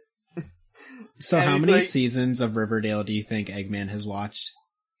 So how many seasons of Riverdale do you think Eggman has watched?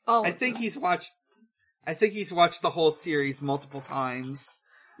 Oh, I think he's watched the whole series multiple times.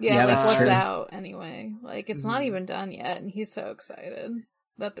 Yeah, like what's out anyway. Like, it's not even done yet, and he's so excited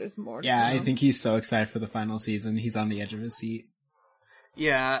that there's more. Yeah, I think he's so excited for the final season. He's on the edge of his seat.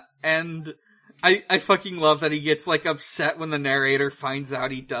 Yeah, and I fucking love that he gets, like, upset when the narrator finds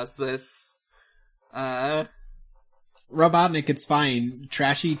out he does this. Robotnik, it's fine.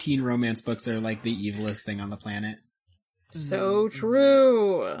 Trashy teen romance books are, like, the evilest thing on the planet. So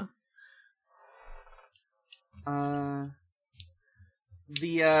true.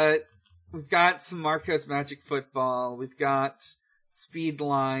 We've got some Marco's Magic Football. We've got Speed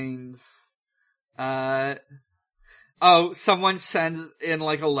Lines. Someone sends in,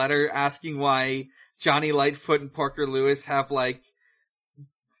 like, a letter asking why Johnny Lightfoot and Porker Lewis have, like,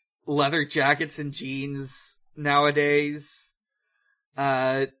 leather jackets and jeans nowadays.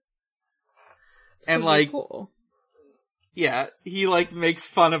 And, like, cool. Yeah, he, like, makes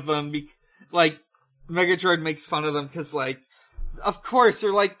fun of them, like, Megadroid makes fun of them because, like, of course,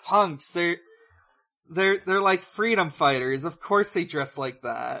 they're like punks. They're like freedom fighters. Of course they dress like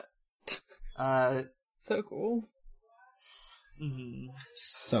that. So cool. Mm-hmm.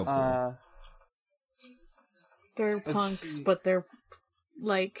 So cool. They're punks, but they're,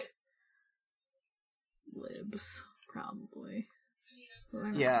 like, libs, probably.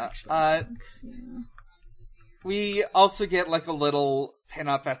 Yeah. We also get, like, a little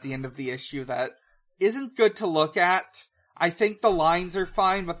pin-up at the end of the issue that isn't good to look at. I think the lines are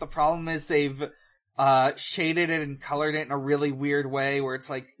fine, but the problem is they've shaded it and colored it in a really weird way where it's,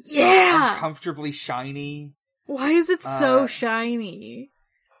 like, uncomfortably shiny. Why is it so shiny?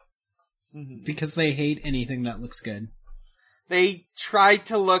 Because they hate anything that looks good. They tried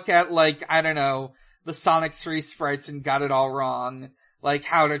to look at, like, I don't know, the Sonic 3 sprites and got it all wrong. Like,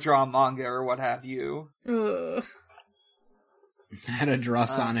 how to draw manga or what have you. Ugh. How to draw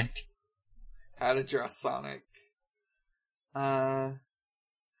Sonic. How to draw Sonic.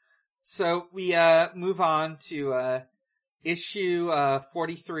 So we move on to issue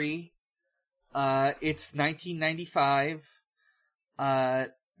 43. It's 1995. I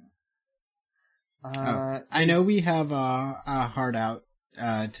know we have a hard out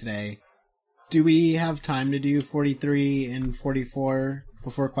today. Do we have time to do 43 and 44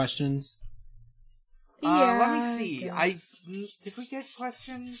 before questions? Let me see. Did we get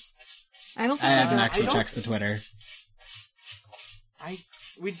questions? I don't think I haven't actually checked the Twitter.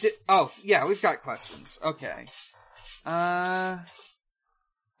 We did. Oh, yeah, we've got questions. Okay. You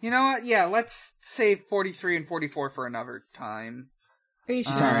know what? Yeah, let's save 43 and 44 for another time. Are you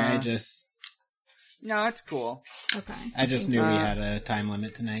sure? Sorry, No, it's cool. Okay. I just knew we had a time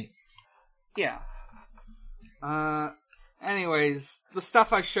limit tonight. Yeah. Anyways, the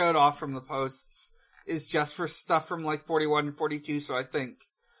stuff I showed off from the posts is just for stuff from, like, 41 and 42, so I think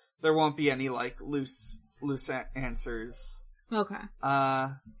there won't be any, like, loose answers. Okay.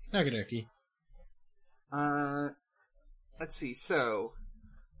 Okie dokie. Let's see, so,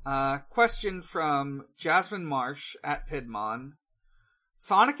 question from Jasmine Marsh at Pidmon.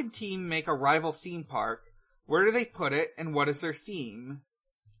 Sonic and Team make a rival theme park. Where do they put it, and what is their theme?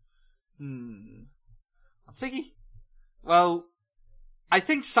 I'm thinking... Well, I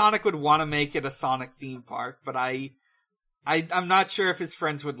think Sonic would want to make it a Sonic theme park, but I'm not sure if his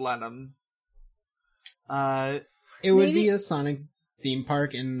friends would let him. It would be a Sonic theme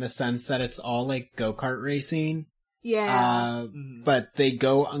park in the sense that it's all, like, go-kart racing. Yeah. But they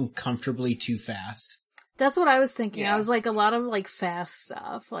go uncomfortably too fast. That's what I was thinking. Yeah. I was like, a lot of, like, fast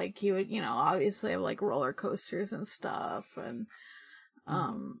stuff. Like, he would, obviously have, like, roller coasters and stuff, and,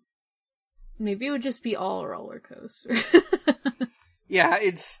 maybe it would just be all roller coasters. Yeah,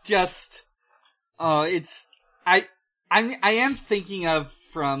 it's just, I am thinking of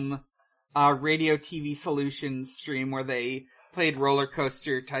from, Radio TV Solutions stream where they played Roller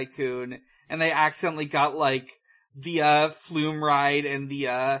Coaster Tycoon, and they accidentally got, like, the, flume ride and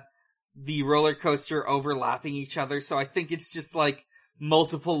the roller coaster overlapping each other, so I think it's just, like,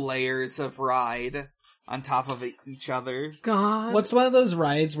 multiple layers of ride on top of each other. God. What's one of those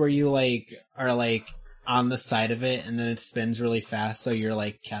rides where you, like, are, like, on the side of it and then it spins really fast so you're,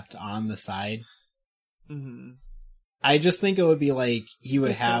 like, kept on the side? Mm-hmm. I just think it would be, like, he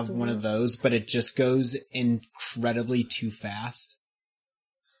would have one of those, but it just goes incredibly too fast.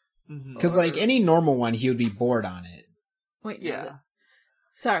 Because, like, any normal one, he would be bored on it. Wait, yeah.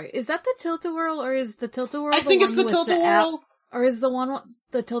 Sorry, is that the Tilt-A-Whirl, or is the Tilt-A-Whirl I think it's the Tilt-A-Whirl. Or is the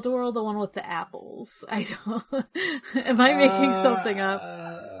Tilt-A-Whirl the one with the apples? I don't... Am I making something up?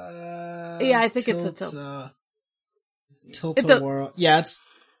 Yeah, I think it's a Tilt-A-Whirl. Yeah, it's...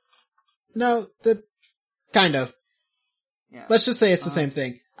 No, kind of. Yeah. Let's just say it's the same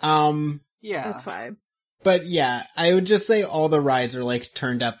thing. Yeah. That's fine. But yeah, I would just say all the rides are like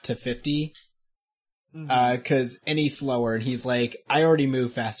turned up to 50. Cause any slower and he's like, I already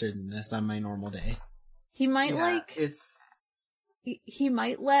move faster than this on my normal day. He might it's... He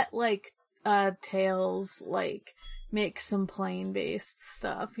might let, like, Tails, like, make some plane-based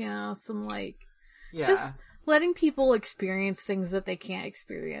stuff, you know? Some, like... Yeah. Just letting people experience things that they can't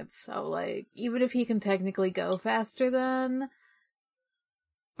experience. So, like, even if he can technically go faster than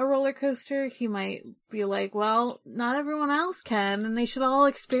a roller coaster, he might be like, well, not everyone else can, and they should all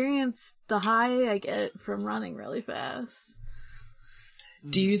experience the high I get from running really fast.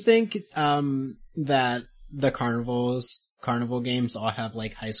 Do you think, that the Carnival games all have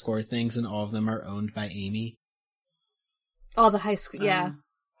like high score things and all of them are owned by Amy? Oh, the high school, yeah.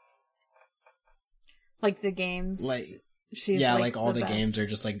 Like the games. She's like all the games are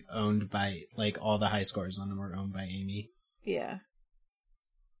just like owned by, like all the high scores on them are owned by Amy. Yeah.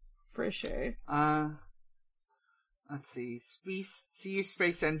 For sure. Let's see. See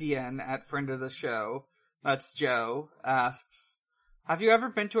Space NDN at friend of the show. That's Joe. Asks, have you ever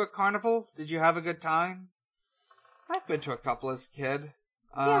been to a carnival? Did you have a good time? I've been to a couple as a kid.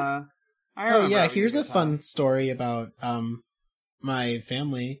 Yeah. Here's a fun story about, my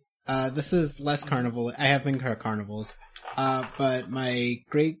family. This is less carnival. I have been to carnivals. But my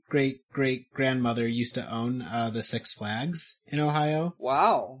great-great-great-grandmother used to own, the Six Flags in Ohio.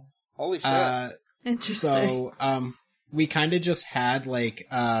 Wow. Holy shit. Interesting. So, we kinda just had, like,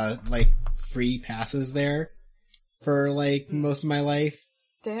 free passes there for, like, most of my life.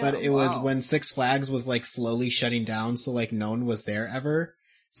 Damn, but it was when Six Flags was, like, slowly shutting down, so, like, no one was there ever.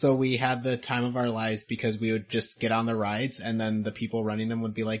 So we had the time of our lives because we would just get on the rides, and then the people running them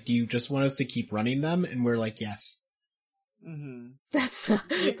would be like, do you just want us to keep running them? And we're like, yes. Mm-hmm. That's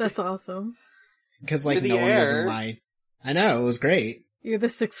awesome. Because, like, no one was in line. I know, it was great. You're the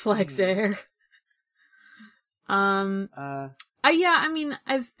Six Flags Air. I mean,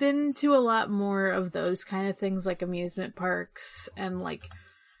 I've been to a lot more of those kind of things, like amusement parks and, like,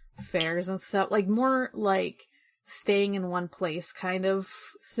 fairs and stuff. Like, more, like, staying in one place kind of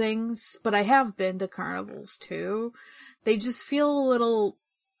things. But I have been to carnivals, too. They just feel a little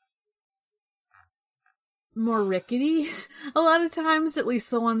more rickety a lot of times, at least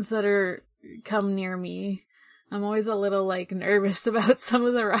the ones that come near me. I'm always a little, like, nervous about some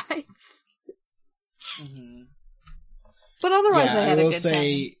of the rides. Mm-hmm. But otherwise, I had a good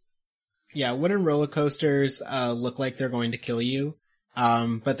time. Yeah, wooden roller coasters look like they're going to kill you,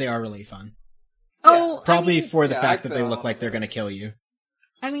 but they are really fun. Oh, probably for the fact that they look like they're going to kill you.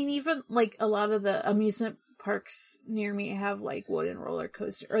 I mean, even, like, a lot of the amusement parks near me have, like, wooden roller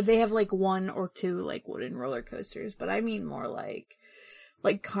coasters, or they have, like, 1 or 2, like, wooden roller coasters, but I mean more like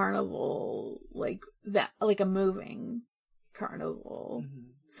carnival, like that, like a moving carnival.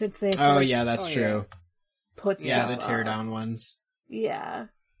 Mm-hmm. Since they have that's true. Put the tear down ones. Yeah.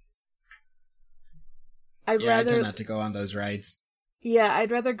 I tend not to go on those rides. Yeah,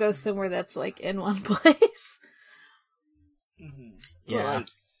 I'd rather go somewhere that's, like, in one place. Mm-hmm. Yeah. Like,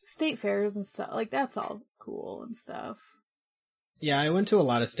 state fairs and stuff, like, that's all cool and stuff. Yeah, I went to a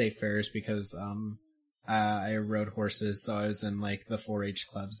lot of state fairs because, I rode horses, so I was in, like, the 4-H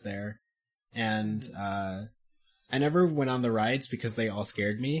clubs there. And, I never went on the rides because they all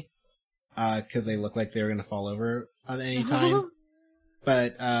scared me. Cause they looked like they were gonna fall over at any time.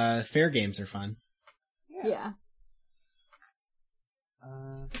 But, fair games are fun. Yeah.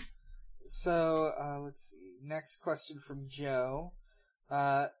 Let's see. Next question from Joe.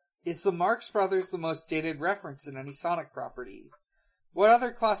 Is the Marx Brothers the most dated reference in any Sonic property? What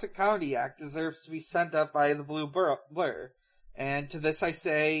other classic comedy act deserves to be sent up by the Blue Blur? And to this I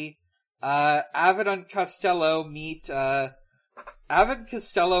say, Avid and Costello meet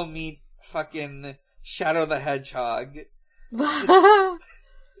fucking Shadow the Hedgehog.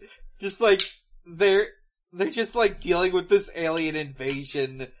 just like, they're just like dealing with this alien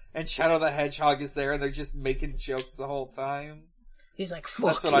invasion, and Shadow the Hedgehog is there, and they're just making jokes the whole time. He's like,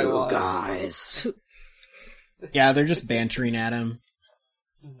 fuck That's what you I want. guys. Yeah, they're just bantering at him.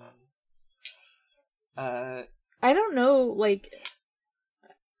 I don't know, like,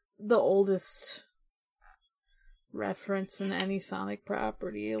 the oldest reference in any Sonic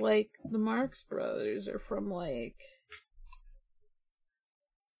property. Like, the Marx Brothers are from, like...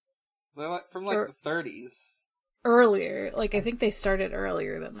 They're like from, like, the 30s. Earlier. Like, I think they started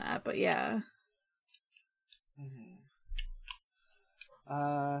earlier than that, but yeah. Mm-hmm.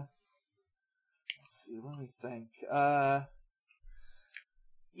 Let's see, let me think.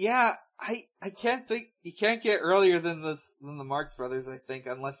 Yeah, I can't think, you can't get earlier than the Marx Brothers, I think,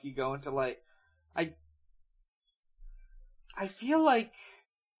 unless you go into, like, I feel like,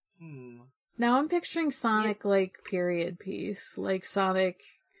 Now I'm picturing Sonic, like, period piece. Like, Sonic,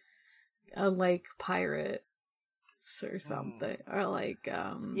 like, pirate or something. Or, like,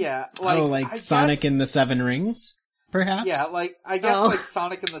 yeah, like... like Sonic in the Seven Rings, perhaps? Yeah, like, I guess, like,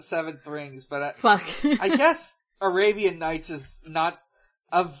 Sonic in the Seventh Rings, but... Fuck. I guess Arabian Nights is not...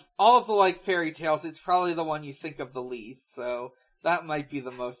 Of all of the, like, fairy tales, it's probably the one you think of the least, so that might be the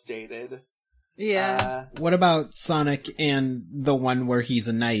most dated. Yeah. What about Sonic and the one where he's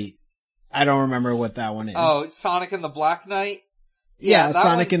a knight? I don't remember what that one is. Oh, Sonic and the Black Knight? Yeah,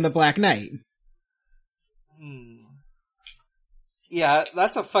 Sonic and the Black Knight. Yeah,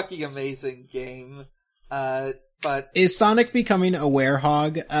 that's a fucking amazing game. But... Is Sonic becoming a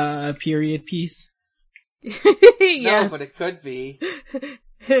werehog a period piece? Yes. No, but it could be.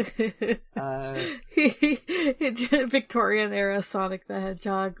 Victorian era Sonic the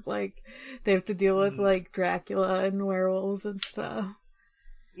Hedgehog, like, they have to deal with, like, Dracula and werewolves and stuff.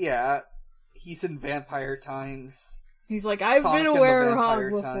 Yeah, he's in vampire times. He's like, I've been a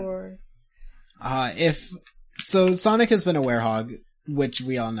werehog before. So Sonic has been a werehog, which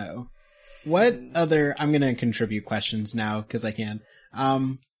we all know. What other, I'm gonna contribute questions now, cause I can.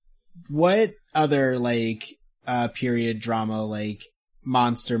 What other, like, period drama, like,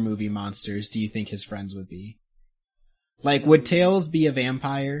 monster movie monsters do you think his friends would be? Like, would Tails be a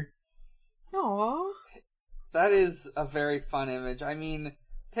vampire? Aww. That is a very fun image. I mean,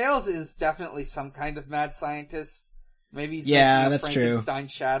 Tails is definitely some kind of mad scientist. Maybe he's making a Frankenstein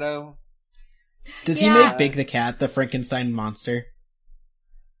shadow. Does he make Big the Cat the Frankenstein monster?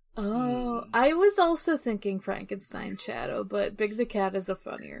 Oh, I was also thinking Frankenstein Shadow, but Big the Cat is a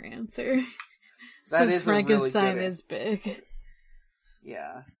funnier answer. That Since is Frankenstein really is big.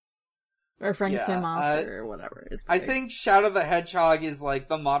 Yeah. Or Frankenstein Monster, or whatever is big. I think Shadow the Hedgehog is like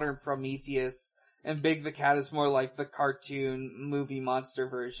the modern Prometheus, and Big the Cat is more like the cartoon movie monster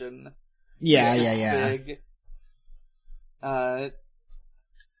version. Yeah. Big.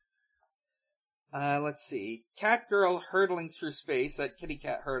 Let's see. Catgirl hurtling through space at Kitty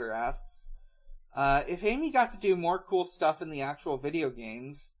Cat Herder asks, if Amy got to do more cool stuff in the actual video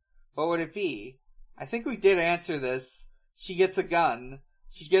games, what would it be? I think we did answer this. She gets a gun.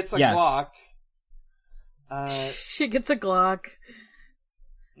 She gets a Glock. She gets a Glock.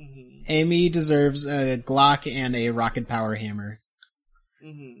 Mm-hmm. Amy deserves a Glock and a rocket power hammer.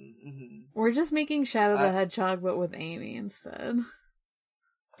 We're just making Shadow the Hedgehog, but with Amy instead.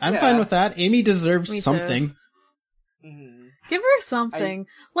 I'm fine with that. Amy deserves something. Give her something.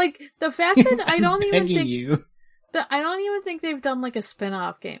 Like, the fact that I don't even think... I don't even think they've done, like, a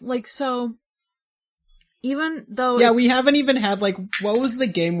spin-off game. Like, so... Even though we haven't even had, like, what was the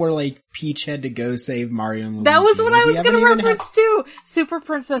game where, like, Peach had to go save Mario and Luigi? That was what I was gonna reference too! Super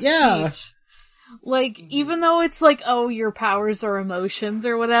Princess Peach. Like, even though it's like, oh, your powers are emotions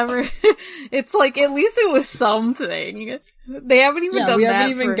or whatever, it's like, at least it was something. They haven't even done that. We haven't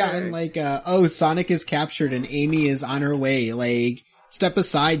even gotten, like, Sonic is captured and Amy is on her way. Like, step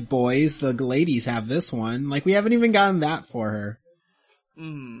aside, boys. The ladies have this one. Like, we haven't even gotten that for her.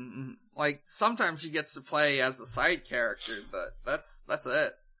 Like, sometimes she gets to play as a side character, but that's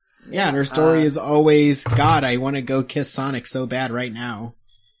it. Yeah, and her story is always, God, I want to go kiss Sonic so bad right now.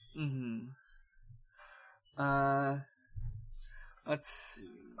 Let's see.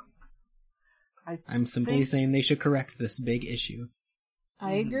 I'm simply saying they should correct this big issue.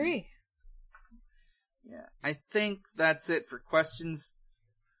 I agree. Yeah, I think that's it for questions.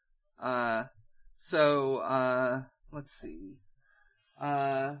 Let's see.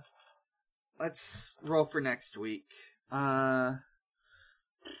 Let's roll for next week. Where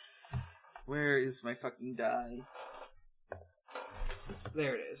is my fucking die?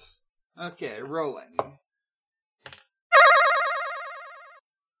 There it is. Okay, rolling.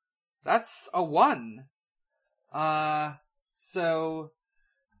 That's a 1. So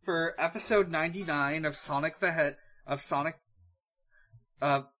for episode 99 of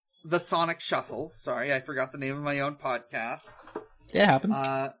the Sonic Shuffle. Sorry, I forgot the name of my own podcast. It happens.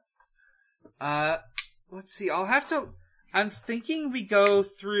 Let's see. I'm thinking we go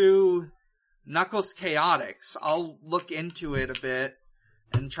through Knuckles Chaotix. I'll look into it a bit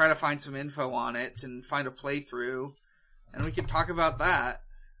and try to find some info on it and find a playthrough, and we can talk about that.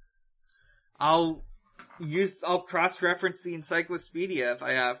 I'll cross-reference the encyclopedia if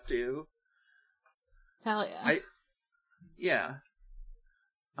I have to. Hell yeah.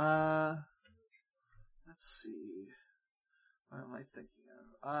 Let's see. What am I thinking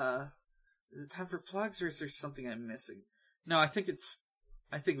Is it time for plugs, or is there something I'm missing? No, I think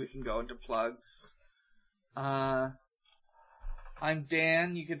we can go into plugs. I'm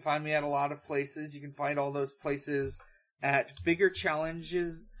Dan. You can find me at a lot of places. You can find all those places at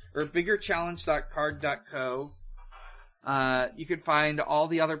biggerchallenge.card.co. You can find all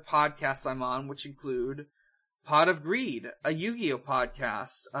the other podcasts I'm on, which include Pod of Greed, a Yu-Gi-Oh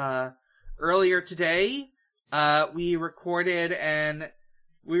podcast. Earlier today, we recorded a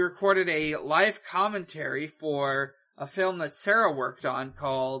live commentary for a film that Sarah worked on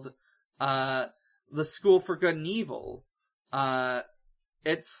called The School for Good and Evil.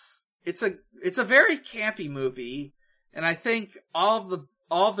 It's a very campy movie, and I think all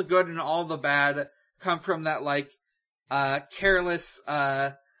of the good and all of the bad come from that careless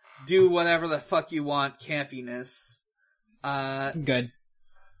do whatever the fuck you want campiness. Good.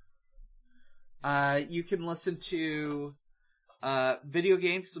 You can listen to Video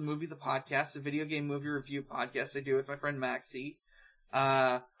Games, the Movie, the podcast, a video game movie review podcast I do with my friend Maxie.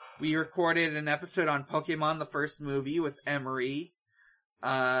 We recorded an episode on Pokemon, the first movie, with Emery.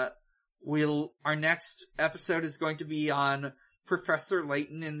 Our next episode is going to be on Professor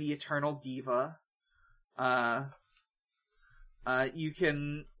Layton and the Eternal Diva. You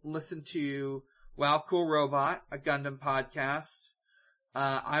can listen to Wow Cool Robot, a Gundam podcast.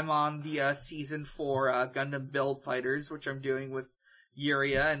 I'm on the season 4 Gundam Build Fighters, which I'm doing with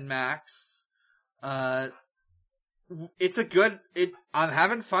Yuria and Max. I'm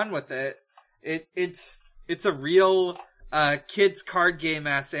having fun with it. It's a real kids card game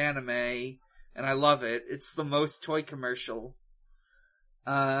ass anime, and I love it. It's the most toy commercial.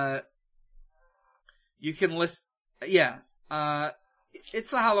 You can list,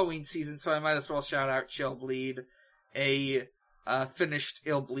 it's the Halloween season, so I might as well shout out Chill Bleed, a finished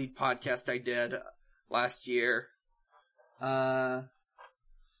Ill Bleed podcast I did last year.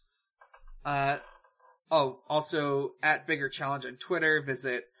 Also at Bigger Challenge on Twitter.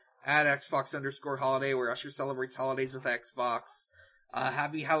 Visit at Xbox_holiday, where Usher celebrates holidays with Xbox.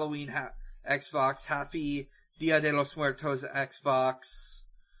 Happy Halloween, Xbox. Happy Dia de los Muertos, Xbox.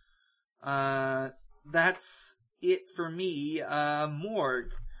 That's it for me.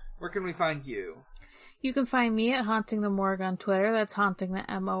 Morg, where can we find you? You can find me at Haunting the Morgue on Twitter. That's Haunting the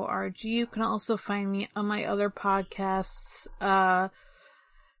MORG. You can also find me on my other podcasts,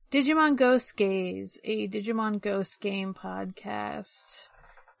 Digimon Ghost Gaze, a Digimon Ghost game podcast,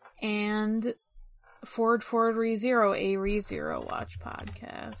 and Forward ReZero, a ReZero Watch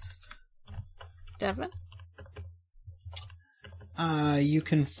podcast. Devin? You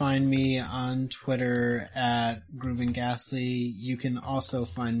can find me on Twitter at Groovin' Ghastly. You can also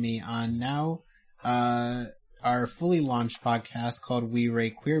find me on now our fully launched podcast called We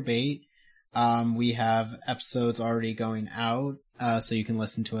Rate Queerbait. We have episodes already going out, so you can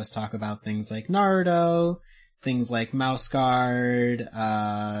listen to us talk about things like Naruto, things like Mouse Guard,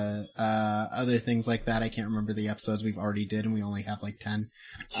 other things like that. I can't remember the episodes we've already did, and we only have 10.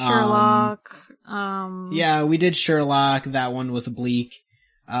 Sherlock. Yeah, we did Sherlock. That one was bleak.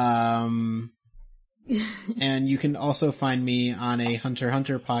 And you can also find me on a Hunter x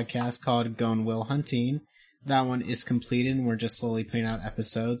Hunter podcast called Gone Will Hunting. That one is completed, and we're just slowly putting out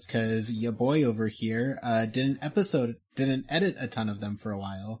episodes because your boy over here didn't edit a ton of them for a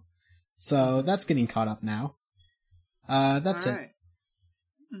while. So that's getting caught up now. That's all right.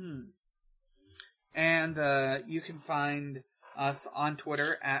 It. Mm-hmm. And you can find us on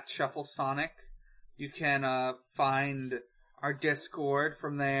Twitter at ShuffleSonic. You can find our Discord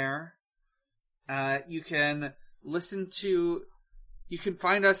from there. You can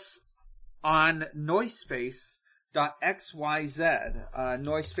find us on Noisepace.xyz.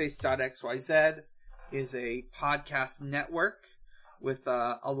 Noisepace.xyz is a podcast network with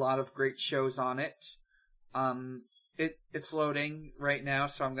a lot of great shows on it. It's loading right now,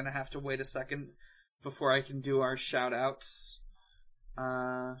 so I'm gonna have to wait a second before I can do our shout outs.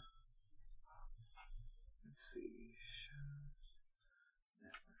 Let's see.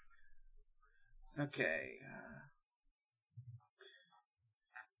 Okay.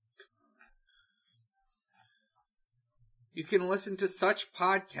 You can listen to such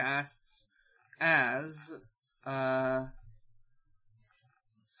podcasts as, hang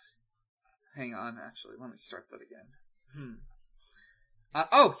on, actually, let me start that again.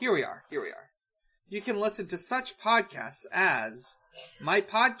 Here we are. You can listen to such podcasts as My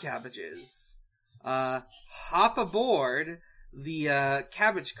Podcabbages, hop aboard the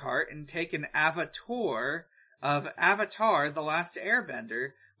cabbage cart and take an tour of Avatar: The Last Airbender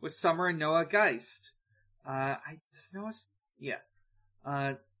with Summer and Noah Geist.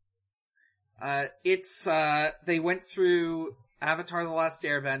 They went through Avatar: The Last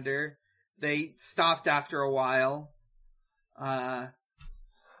Airbender. They stopped after a while.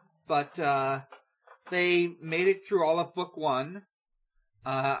 But they made it through all of book 1.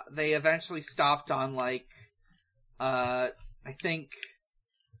 They eventually stopped on, like, I think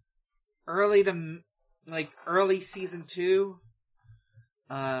early season 2.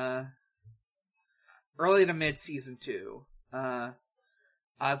 Early to mid season 2. The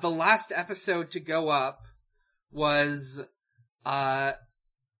last episode to go up was, on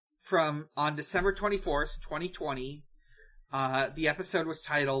December 24th, 2020. The episode was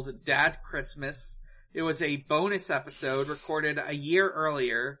titled Dad Christmas. It was a bonus episode recorded a year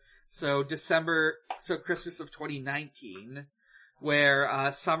earlier, so Christmas of 2019,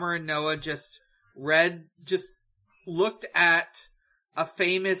 where Summer and Noah just looked at a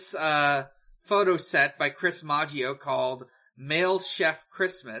famous photo set by Chris Maggio called Male Chef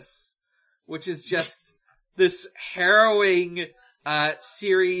Christmas, which is just this harrowing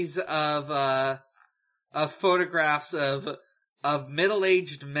series of photographs of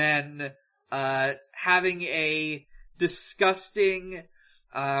middle-aged men having a disgusting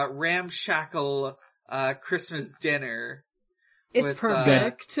ramshackle Christmas dinner. It's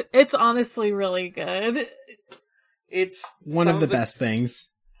perfect. It's honestly really good. It's one of the best things.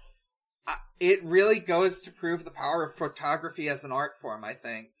 It really goes to prove the power of photography as an art form, I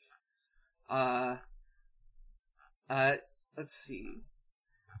think. Let's see.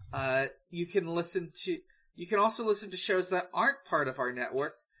 You can also listen to shows that aren't part of our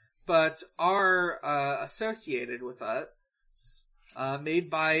network, but are associated with us, made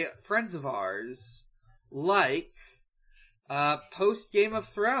by friends of ours, like Post Game of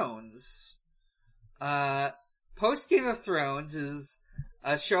Thrones. Post Game of Thrones is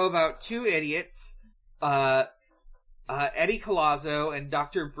a show about two idiots, Eddie Colazzo and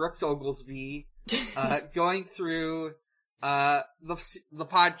Dr. Brooks Oglesby, going through the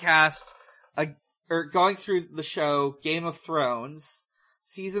podcast, or going through the show Game of Thrones,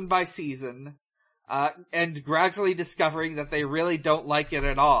 season by season, and gradually discovering that they really don't like it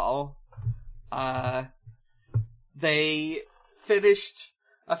at all. They finished,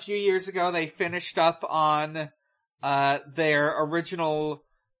 a few years ago, they finished up on the original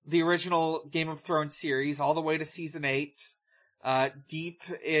Game of Thrones series, all the way to season 8, deep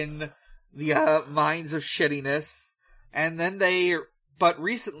in the mines of shittiness. And then but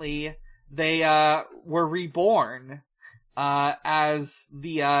recently, they were reborn as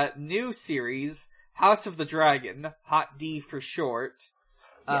the new series, House of the Dragon, Hot D for short,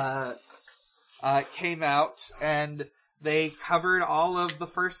 came out, and they covered all of the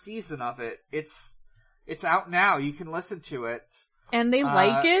first season of it. It's out now. You can listen to it. And they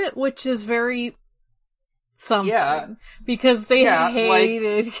like it, which is very something. Yeah. Because they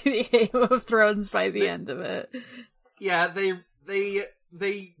hated Game of Thrones by the end of it. Yeah,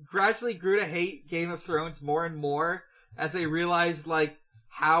 they gradually grew to hate Game of Thrones more and more as they realized, like,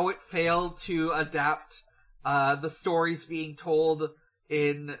 how it failed to adapt the stories being told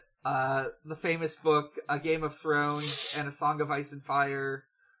in the famous book, A Game of Thrones and A Song of Ice and Fire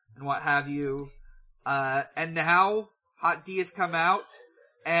and what have you. And now Hot D has come out,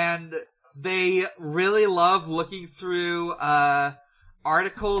 and they really love looking through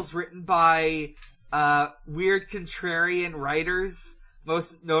articles written by weird contrarian writers,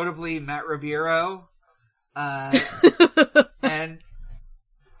 most notably Matt Ribeiro, and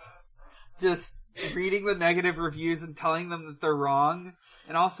just reading the negative reviews and telling them that they're wrong.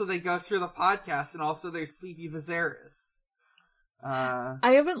 And also they go through the podcast, and also there's Sleepy Viserys.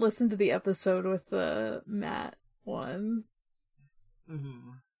 I haven't listened to the episode with the Matt one. Mm-hmm.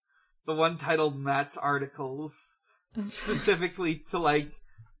 The one titled Matt's Articles. Specifically to, like,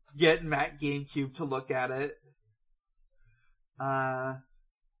 get Matt GameCube to look at it.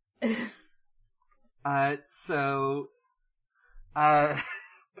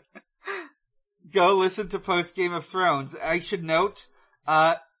 Go listen to Post Game of Thrones. I should note,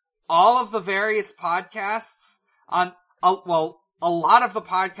 all of the various podcasts on, a lot of the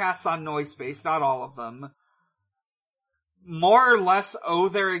podcasts on Noisepace, not all of them, more or less owe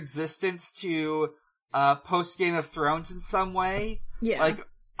their existence to Post Game of Thrones in some way. Yeah. Like,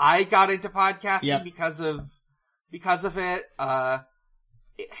 I got into podcasting because of it.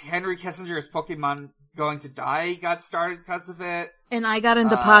 Henry Kissinger's Pokemon Going to Die got started because of it. And I got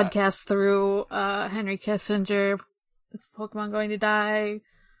into podcasts through Henry Kissinger, Pokemon Going to Die.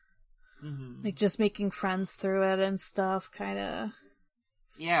 Mm-hmm. Like, just making friends through it and stuff, kinda.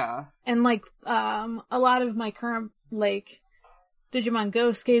 Yeah. And, like, a lot of my current, like, Digimon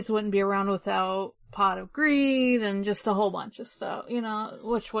Ghost Gates wouldn't be around without Pot of Greed and just a whole bunch of stuff, you know,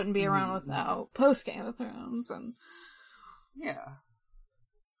 which wouldn't be around without Post Game of Thrones. And Yeah.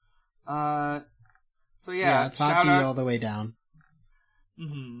 So yeah, it's hot D all the way down.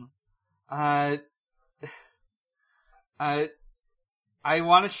 Mm-hmm. I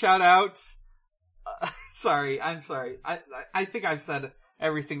want to shout out. I'm sorry. I think I've said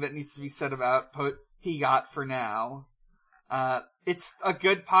everything that needs to be said about PGOT for now. It's a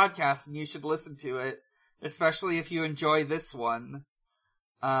good podcast, and you should listen to it, especially if you enjoy this one.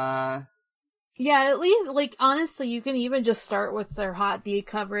 Yeah, at least, like, honestly, you can even just start with their Hot D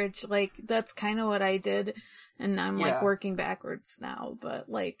coverage. Like, that's kind of what I did, and I'm, like, working backwards now, but,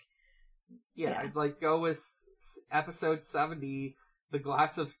 like... Yeah, I'd, like, go with episode 70, the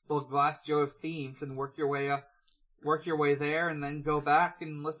Glass Joe of themes, and work your way there, and then go back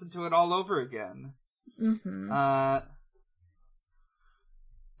and listen to it all over again. Mm-hmm.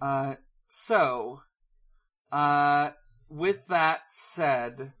 So, with that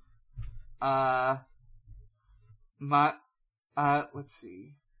said... let's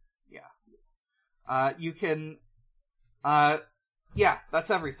see. Yeah. You can, yeah, that's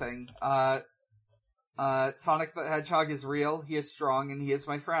everything. Sonic the Hedgehog is real, he is strong, and he is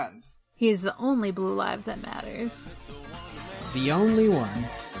my friend. He is the only Blue Live that matters. The only one.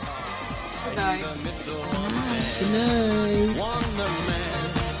 Good night. Good night. Wonder Man.